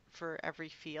different for every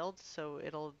field, so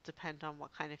it'll depend on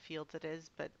what kind of field it is,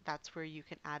 but that's where you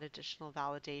can add additional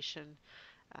validation.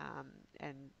 um,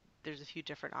 and there's a few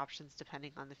different options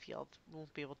depending on the field. We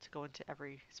won't be able to go into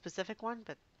every specific one,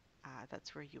 but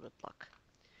that's where you would look.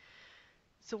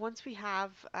 So once we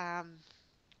have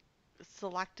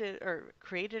selected or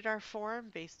created our form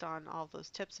based on all those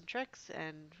tips and tricks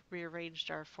and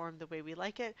rearranged our form the way we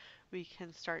like it, we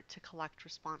can start to collect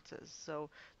responses. So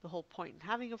the whole point in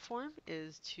having a form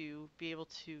is to be able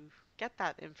to get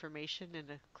that information in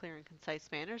a clear and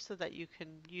concise manner so that you can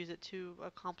use it to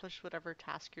accomplish whatever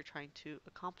task you're trying to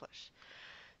accomplish.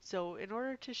 So in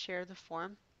order to share the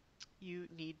form, you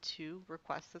need to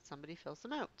request that somebody fills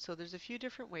them out. So there's a few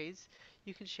different ways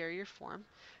you can share your form.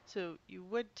 So you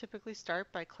would typically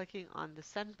start by clicking on the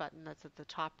send button that's at the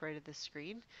top right of the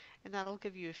screen, and that'll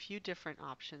give you a few different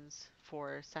options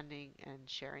for sending and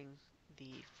sharing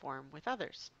the form with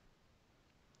others.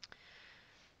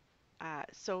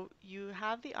 So you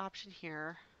have the option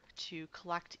here to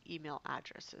collect email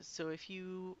addresses. So if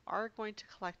you are going to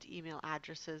collect email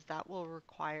addresses, that will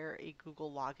require a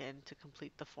Google login to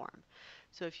complete the form.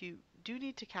 So if you do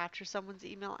need to capture someone's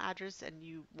email address and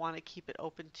you want to keep it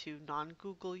open to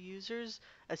non-Google users,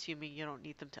 assuming you don't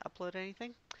need them to upload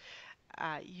anything,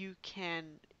 you can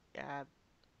uh,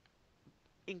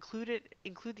 include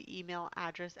the email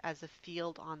address as a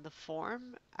field on the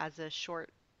form as a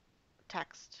short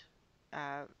text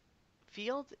uh,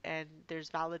 field, and there's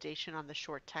validation on the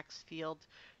short text field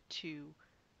to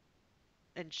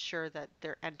ensure that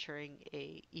they're entering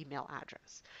a email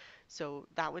address. So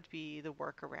that would be the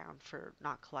workaround for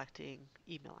not collecting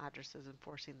email addresses and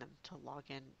forcing them to log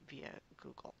in via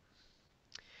Google.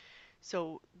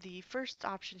 So the first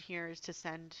option here is to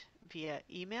send via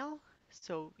email.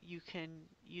 So you can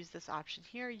use this option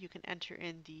here. You can enter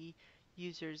in the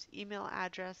user's email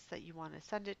address that you want to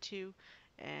send it to,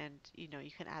 and you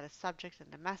can add a subject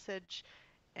and a message,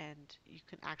 and you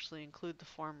can actually include the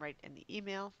form right in the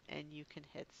email, and you can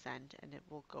hit send and it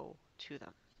will go to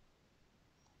them.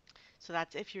 So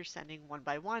that's if you're sending one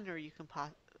by one, or you can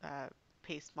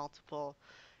paste multiple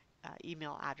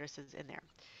email addresses in there.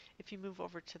 If you move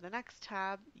over to the next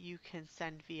tab, you can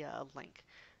send via a link,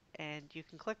 and you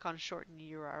can click on shorten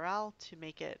URL to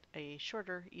make it a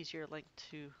shorter, easier link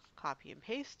to copy and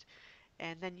paste.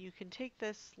 And then you can take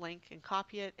this link and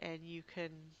copy it, and you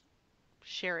can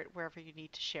share it wherever you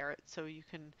need to share it. So you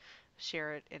can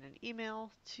share it in an email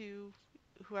to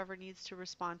whoever needs to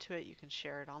respond to it. You can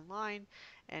share it online,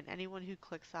 and anyone who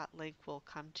clicks that link will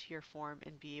come to your form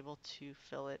and be able to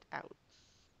fill it out.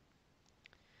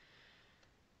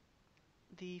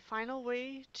 The final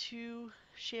way to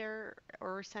share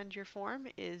or send your form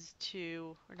is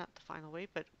to, or not the final way,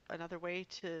 but another way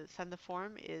to send the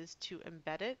form is to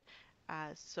embed it.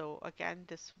 So again,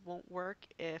 this won't work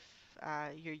if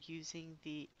you're using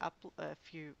if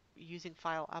you're using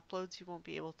file uploads, you won't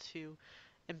be able to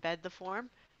embed the form.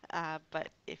 But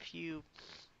if you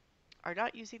are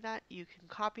not using that, you can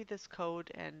copy this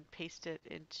code and paste it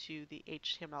into the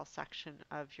HTML section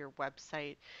of your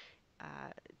website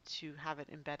to have it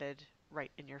embedded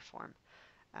right in your form.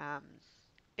 Um,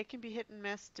 it can be hit and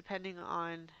miss depending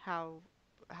on how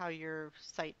your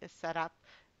site is set up.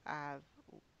 Uh,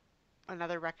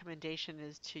 Another recommendation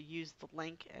is to use the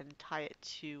link and tie it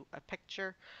to a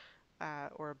picture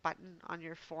or a button on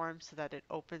your form so that it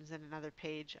opens in another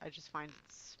page. I just find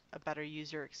it's a better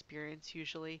user experience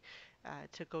usually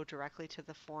to go directly to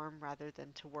the form rather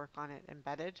than to work on it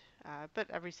embedded. But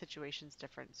every situation is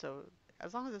different. So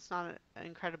as long as it's not an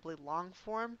incredibly long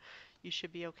form, you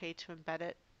should be okay to embed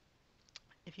it.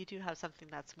 If you do have something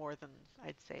that's more than,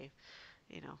 I'd say,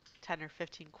 10 or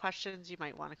 15 questions, you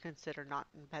might want to consider not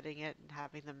embedding it and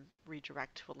having them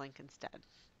redirect to a link instead.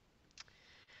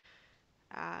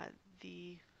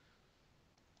 The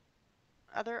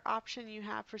other option you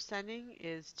have for sending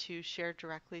is to share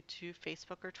directly to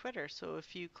Facebook or Twitter. So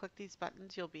if you click these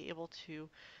buttons, you'll be able to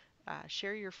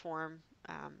share your form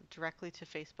directly to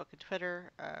Facebook and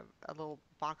Twitter. A little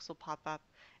box will pop up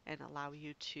and allow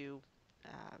you to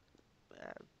uh,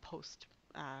 post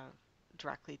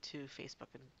directly to Facebook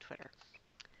and Twitter.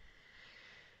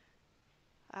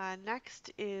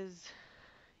 Next is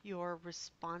your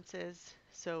responses.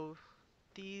 So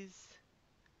these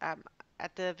um,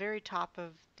 at the very top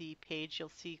of the page,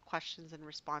 you'll see questions and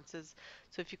responses.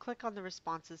 So if you click on the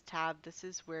responses tab, this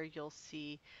is where you'll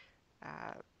see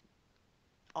uh,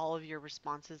 all of your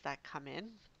responses that come in.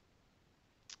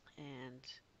 And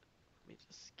let me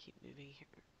just keep moving here.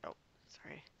 Oh,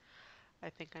 sorry. I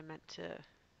think I meant to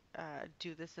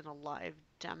do this in a live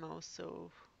demo, so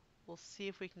we'll see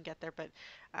if we can get there. But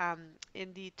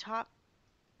in the top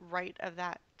right of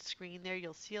that screen there,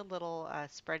 you'll see a little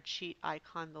spreadsheet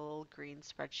icon, the little green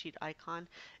spreadsheet icon.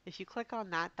 If you click on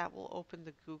that, that will open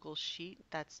the Google Sheet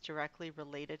that's directly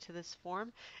related to this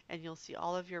form, and you'll see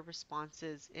all of your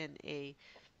responses in a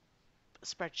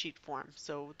spreadsheet form.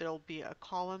 So there'll be a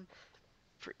column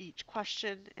for each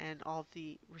question, and all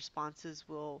the responses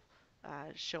will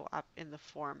show up in the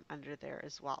form under there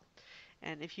as well.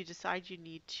 And if you decide you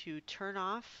need to turn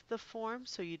off the form,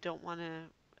 so you don't want to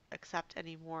accept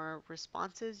any more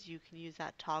responses, you can use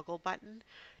that toggle button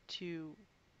to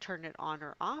turn it on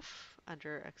or off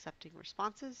under accepting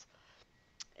responses.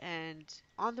 And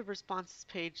on the responses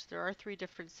page, there are three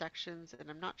different sections, and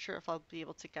I'm not sure if I'll be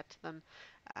able to get to them,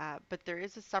 but there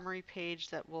is a summary page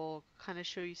that will kind of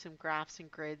show you some graphs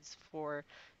and grids for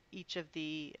each of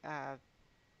the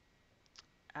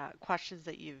questions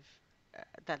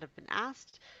that have been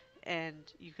asked,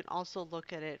 and you can also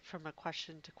look at it from a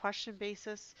question to question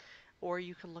basis, or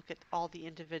you can look at all the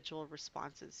individual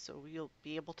responses. So you'll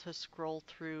be able to scroll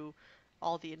through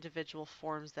all the individual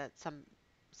forms that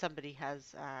somebody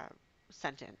has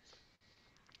sent in.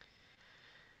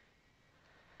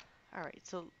 All right,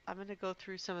 so I'm going to go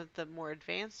through some of the more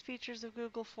advanced features of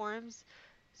Google Forms.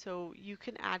 So you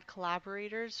can add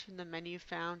collaborators from the menu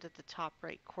found at the top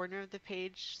right corner of the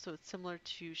page. So it's similar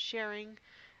to sharing.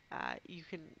 You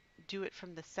can do it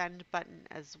from the send button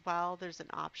as well. There's an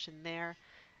option there.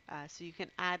 So you can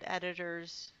add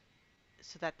editors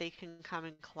so that they can come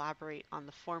and collaborate on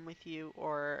the form with you,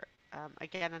 or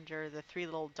again, under the three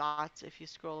little dots, if you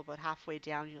scroll about halfway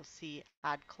down, you'll see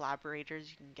add collaborators.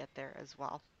 You can get there as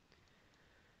well.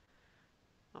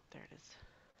 Oh, there it is.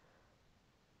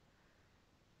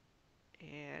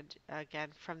 And again,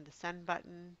 from the send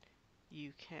button,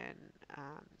 you can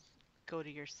um, go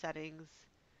to your settings.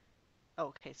 Oh,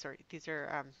 okay, sorry. These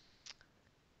are,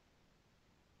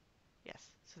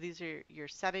 yes. So these are your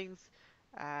settings.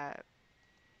 Uh,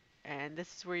 and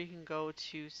this is where you can go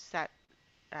to set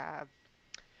uh,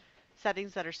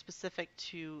 settings that are specific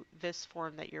to this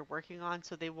form that you're working on.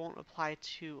 So they won't apply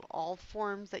to all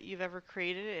forms that you've ever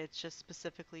created. It's just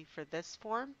specifically for this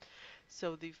form.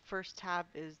 So the first tab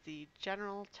is the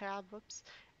general tab, whoops,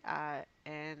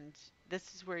 and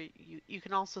this is where you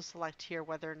can also select here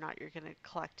whether or not you're going to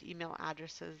collect email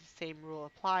addresses. The same rule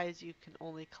applies. You can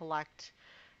only collect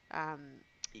um,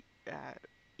 uh,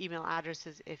 email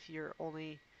addresses if you're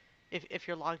only if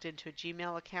you're logged into a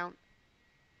Gmail account.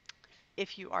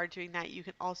 If you are doing that, you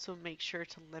can also make sure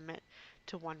to limit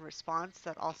to one response.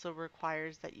 That also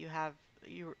requires that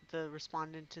the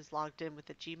respondent is logged in with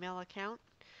a Gmail account.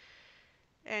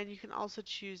 And you can also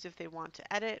choose if they want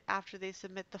to edit after they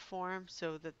submit the form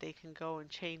so that they can go and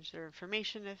change their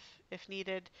information if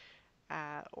needed,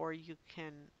 or you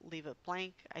can leave it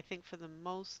blank. I think for the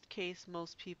most case,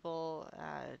 most people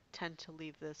tend to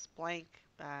leave this blank.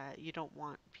 You don't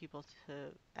want people to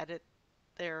edit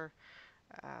their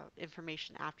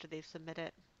information after they submit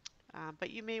it.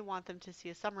 But you may want them to see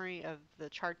a summary of the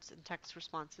charts and text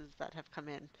responses that have come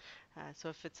in. So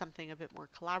if it's something a bit more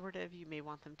collaborative, you may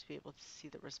want them to be able to see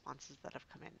the responses that have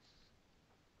come in.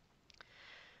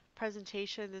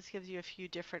 Presentation, this gives you a few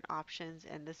different options,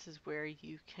 and this is where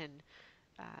you can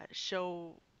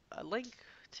show a link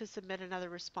to submit another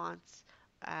response.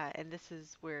 And this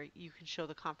is where you can show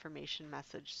the confirmation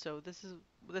message. So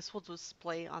this will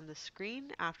display on the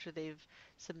screen after they've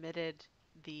submitted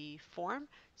the form.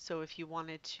 So if you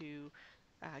wanted to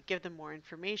give them more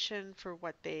information for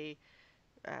what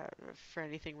for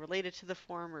anything related to the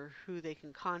form, or who they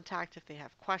can contact if they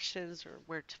have questions, or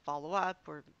where to follow up,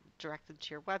 or direct them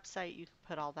to your website, you can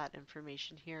put all that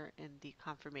information here in the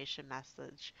confirmation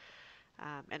message.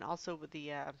 And also with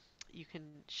you can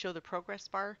show the progress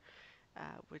bar,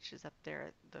 which is up there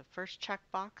at the first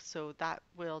checkbox. So that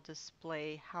will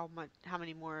display how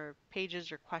many more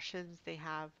pages or questions they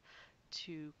have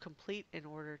to complete in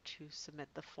order to submit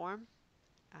the form.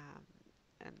 Um,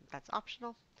 and that's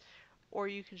optional. Or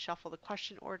you can shuffle the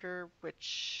question order,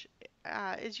 which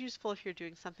is useful if you're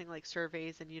doing something like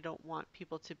surveys and you don't want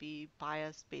people to be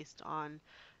biased based on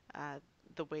uh,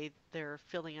 the way they're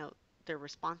filling out their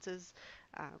responses.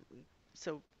 Um,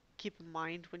 so keep in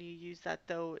mind when you use that,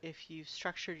 though, if you've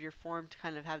structured your form to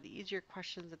kind of have the easier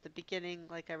questions at the beginning,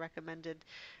 like I recommended,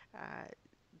 uh,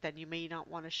 then you may not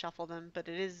want to shuffle them, but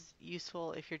it is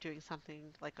useful if you're doing something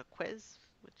like a quiz,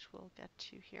 which we'll get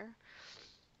to here.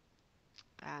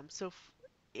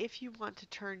 If you want to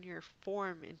turn your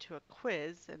form into a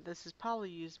quiz, and this is probably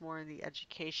used more in the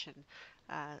education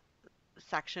uh,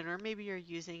 section, or maybe you're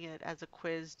using it as a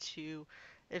quiz to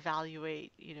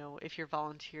evaluate, if your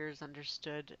volunteers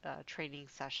understood a training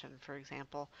session, for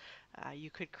example, you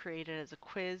could create it as a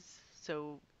quiz.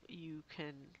 So you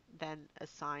can then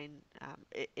assign,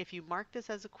 if you mark this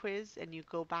as a quiz and you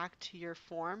go back to your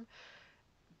form,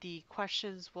 the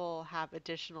questions will have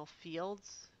additional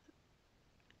fields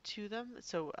to them.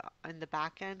 So in the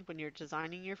back end, when you're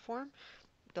designing your form,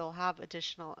 they'll have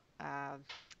additional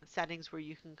settings where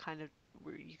you can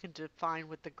define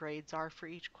what the grades are for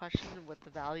each question and what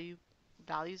the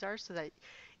values are, so that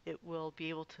it will be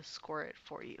able to score it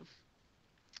for you.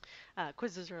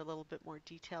 Quizzes are a little bit more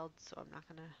detailed, so I'm not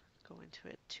going to go into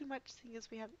it too much, seeing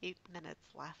as we have 8 minutes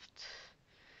left.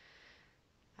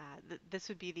 This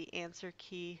would be the answer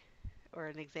key, or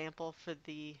an example for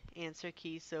the answer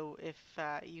key. So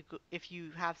if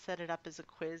you have set it up as a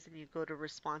quiz and you go to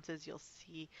responses, you'll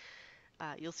see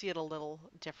it a little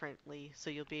differently. So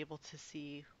you'll be able to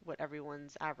see what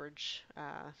everyone's average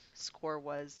score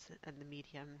was, and the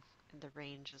median and the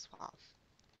range as well.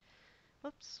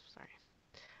 Whoops, sorry.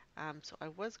 So I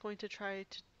was going to try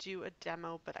to do a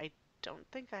demo, but I don't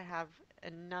think I have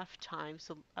enough time.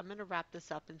 So I'm going to wrap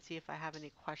this up and see if I have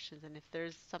any questions. And if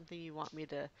there's something you want me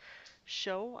to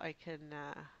show, I can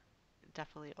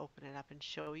definitely open it up and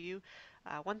show you.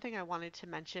 One thing I wanted to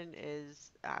mention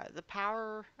is the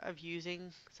power of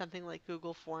using something like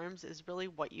Google Forms is really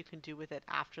what you can do with it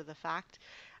after the fact.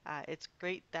 It's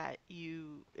great that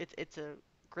it's a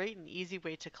great and easy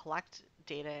way to collect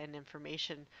data and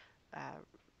information uh,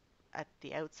 at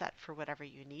the outset for whatever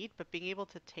you need, but being able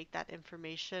to take that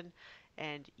information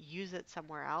and use it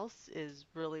somewhere else is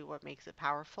really what makes it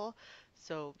powerful.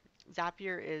 So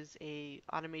Zapier is a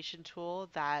automation tool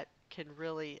that can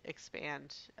really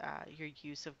expand your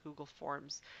use of Google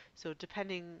Forms. So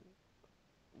depending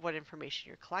what information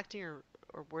you're collecting or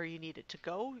where you need it to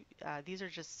go, these are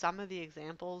just some of the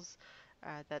examples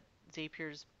that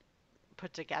Zapier's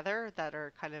put together that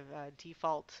are kind of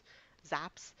default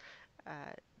zaps uh,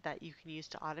 that you can use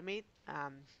to automate.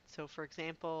 So for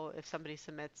example, if somebody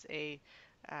submits a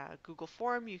Google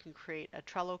form, you can create a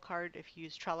Trello card if you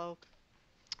use Trello,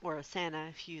 or Asana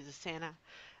if you use Asana.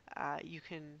 You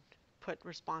can put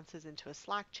responses into a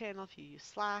Slack channel if you use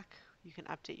Slack. You can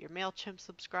update your MailChimp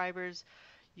subscribers.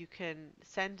 You can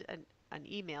send an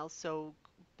email. So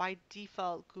by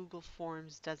default, Google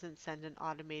Forms doesn't send an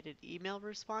automated email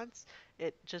response.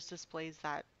 It just displays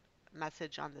that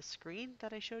message on the screen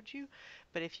that I showed you.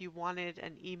 But if you wanted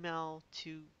an email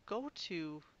to go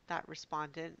to that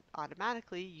respondent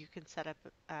automatically, you can set up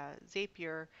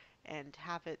Zapier and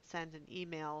have it send an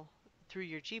email through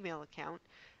your Gmail account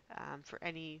for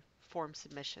any form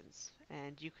submissions.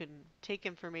 And you can take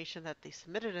information that they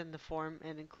submitted in the form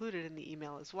and include it in the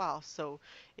email as well. So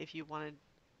if you wanted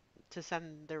to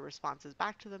send their responses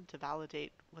back to them to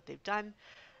validate what they've done,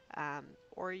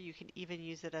 or you can even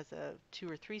use it as a 2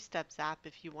 or 3 step app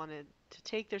if you wanted to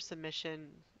take their submission,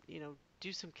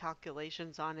 do some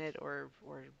calculations on it or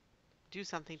do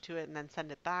something to it and then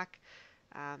send it back.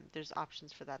 There's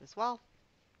options for that as well.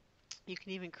 You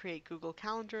can even create Google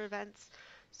Calendar events.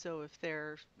 So if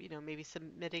they're, maybe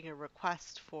submitting a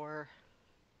request for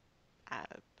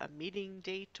a meeting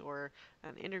date or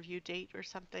an interview date or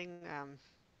something,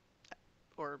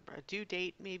 or a due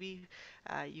date maybe,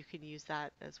 you can use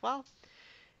that as well.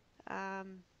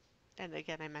 Um, and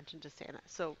again, I mentioned Asana.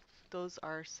 So those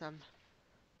are some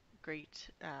great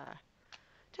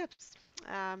tips.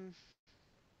 Um,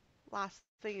 Last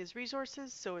thing is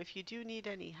resources. So if you do need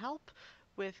any help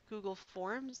with Google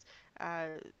Forms,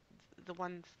 the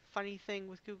one funny thing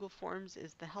with Google Forms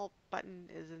is the help button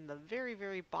is in the very,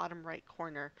 very bottom right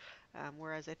corner,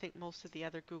 whereas I think most of the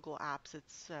other Google apps,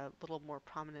 it's a little more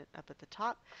prominent up at the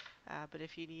top. But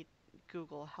if you need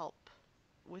Google help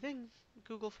within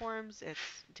Google Forms, it's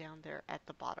down there at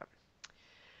the bottom.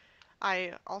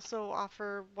 I also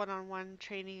offer one-on-one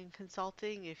training and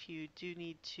consulting if you do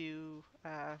need to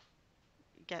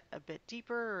get a bit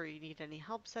deeper or you need any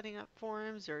help setting up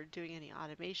forms or doing any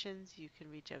automations, you can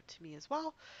reach out to me as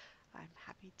well. I'm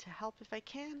happy to help if I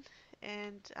can.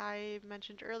 And I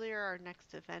mentioned earlier, our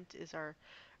next event is our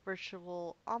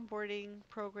virtual onboarding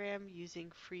program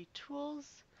using free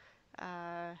tools.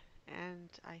 And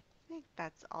I think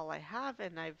that's all I have.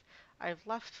 And I've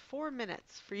left 4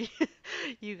 minutes for you,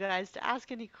 you guys to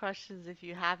ask any questions if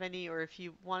you have any, or if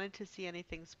you wanted to see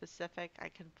anything specific, I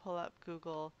can pull up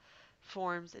Google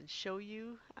Forms and show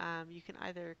you. You can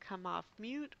either come off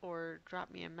mute or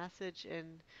drop me a message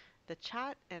in the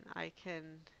chat, and I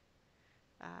can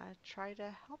try to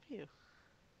help you.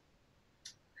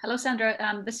 Hello, Sandra.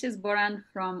 This is Boran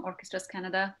from Orchestras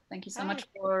Canada. Thank you so Hi, much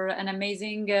for an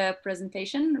amazing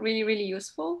presentation. Really, really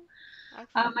useful.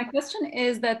 excellent. My question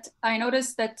is that I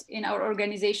noticed that in our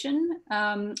organization,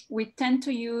 we tend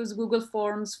to use Google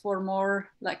Forms for more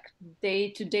like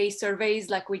day-to-day surveys.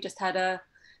 Like we just had a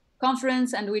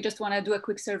conference and we just want to do a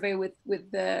quick survey with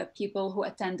the people who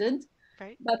attended.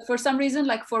 Right? But for some reason,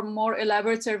 like for more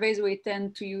elaborate surveys, we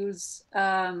tend to use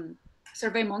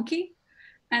SurveyMonkey.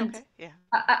 And Okay, yeah.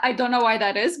 I don't know why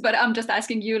that is, but I'm just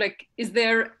asking you, like, is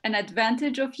there an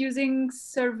advantage of using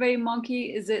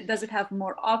SurveyMonkey? Does it have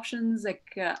more options? Like,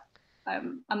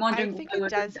 I'm wondering why we're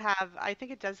doing that. I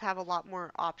think it does have a lot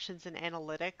more options and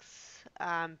analytics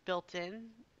built in.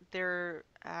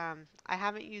 I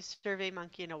haven't used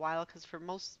SurveyMonkey in a while because for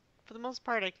the most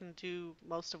part, I can do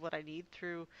most of what I need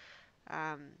through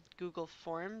Google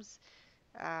Forms.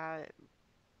 Uh,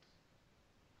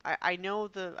 I know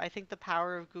I think the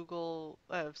power of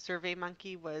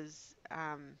SurveyMonkey was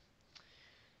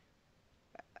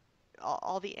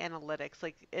all the analytics.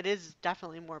 Like it is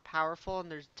definitely more powerful,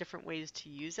 and there's different ways to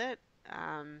use it.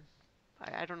 Um,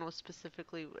 I don't know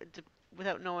specifically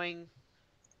without knowing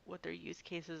what their use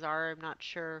cases are. I'm not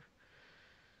sure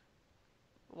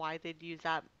why they'd use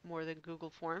that more than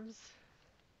Google Forms.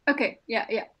 Okay, yeah,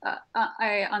 yeah,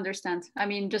 I understand. I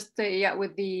mean, just yeah,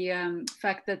 with the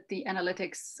fact that the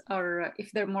analytics are,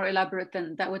 if they're more elaborate,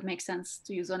 then that would make sense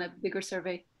to use on a bigger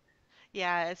survey.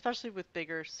 Yeah, especially with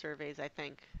bigger surveys, I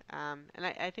think. And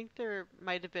I think there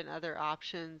might have been other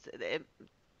options.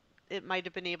 It might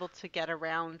have been able to get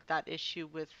around that issue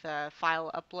with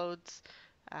file uploads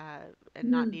and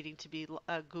not Mm. needing to be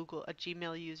a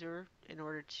Gmail user in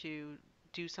order to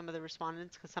do some of the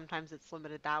respondents, because sometimes it's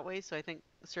limited that way. So I think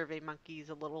SurveyMonkey is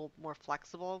a little more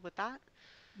flexible with that.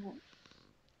 Yeah.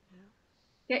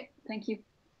 Yeah, Okay, thank you.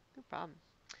 no problem.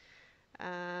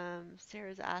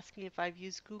 Sarah's asking if I've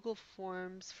used Google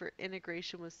Forms for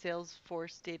integration with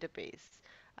Salesforce database.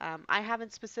 I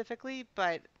haven't specifically,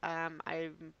 but I'm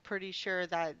pretty sure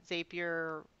that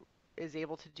Zapier is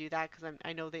able to do that because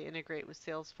I know they integrate with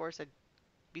Salesforce. I'd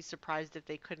be surprised if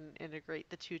they couldn't integrate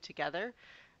the two together.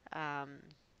 Um,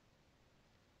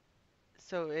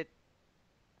 so it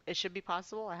should be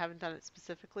possible. I haven't done it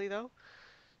specifically though.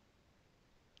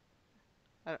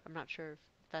 I'm not sure if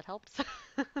that helps.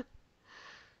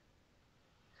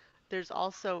 There's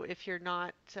also, if you're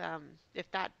not,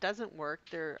 if that doesn't work,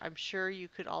 I'm sure you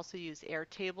could also use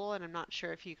Airtable, and I'm not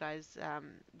sure if you guys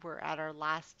were at our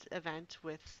last event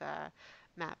with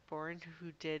Matt Bourne,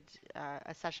 who did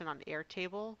a session on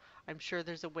Airtable. I'm sure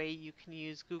there's a way you can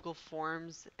use Google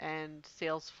Forms and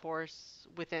Salesforce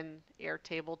within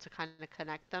Airtable to kind of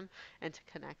connect them and to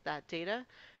connect that data.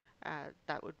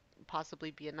 That would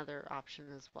possibly be another option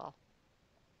as well.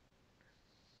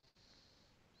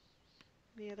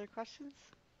 Any other questions?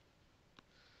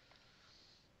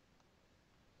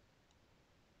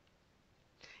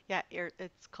 Yeah,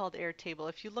 it's called Airtable.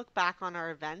 If you look back on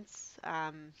our events,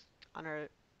 on our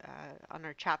on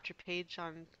our chapter page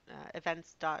on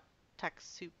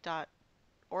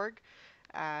events.techsoup.org,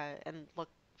 and look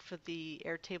for the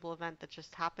Airtable event that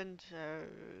just happened,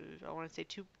 I want to say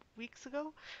 2 weeks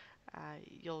ago,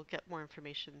 you'll get more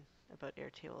information about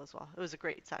Airtable as well. It was a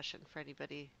great session for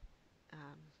anybody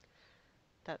um,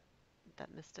 that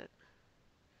missed it.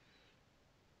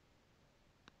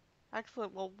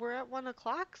 Excellent. Well, we're at 1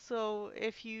 o'clock, so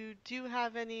if you do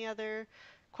have any other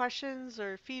questions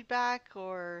or feedback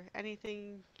or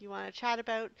anything you want to chat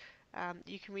about,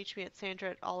 you can reach me at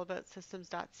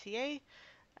sandra@allaboutsystems.ca,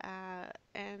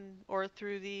 and or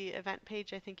through the event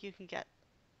page. I think you can get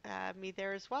me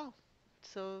there as well.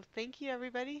 So thank you,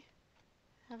 everybody.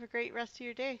 Have a great rest of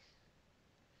your day.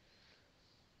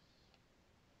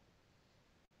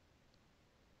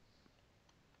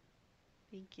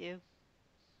 Thank you.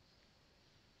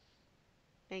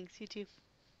 Thanks, you too.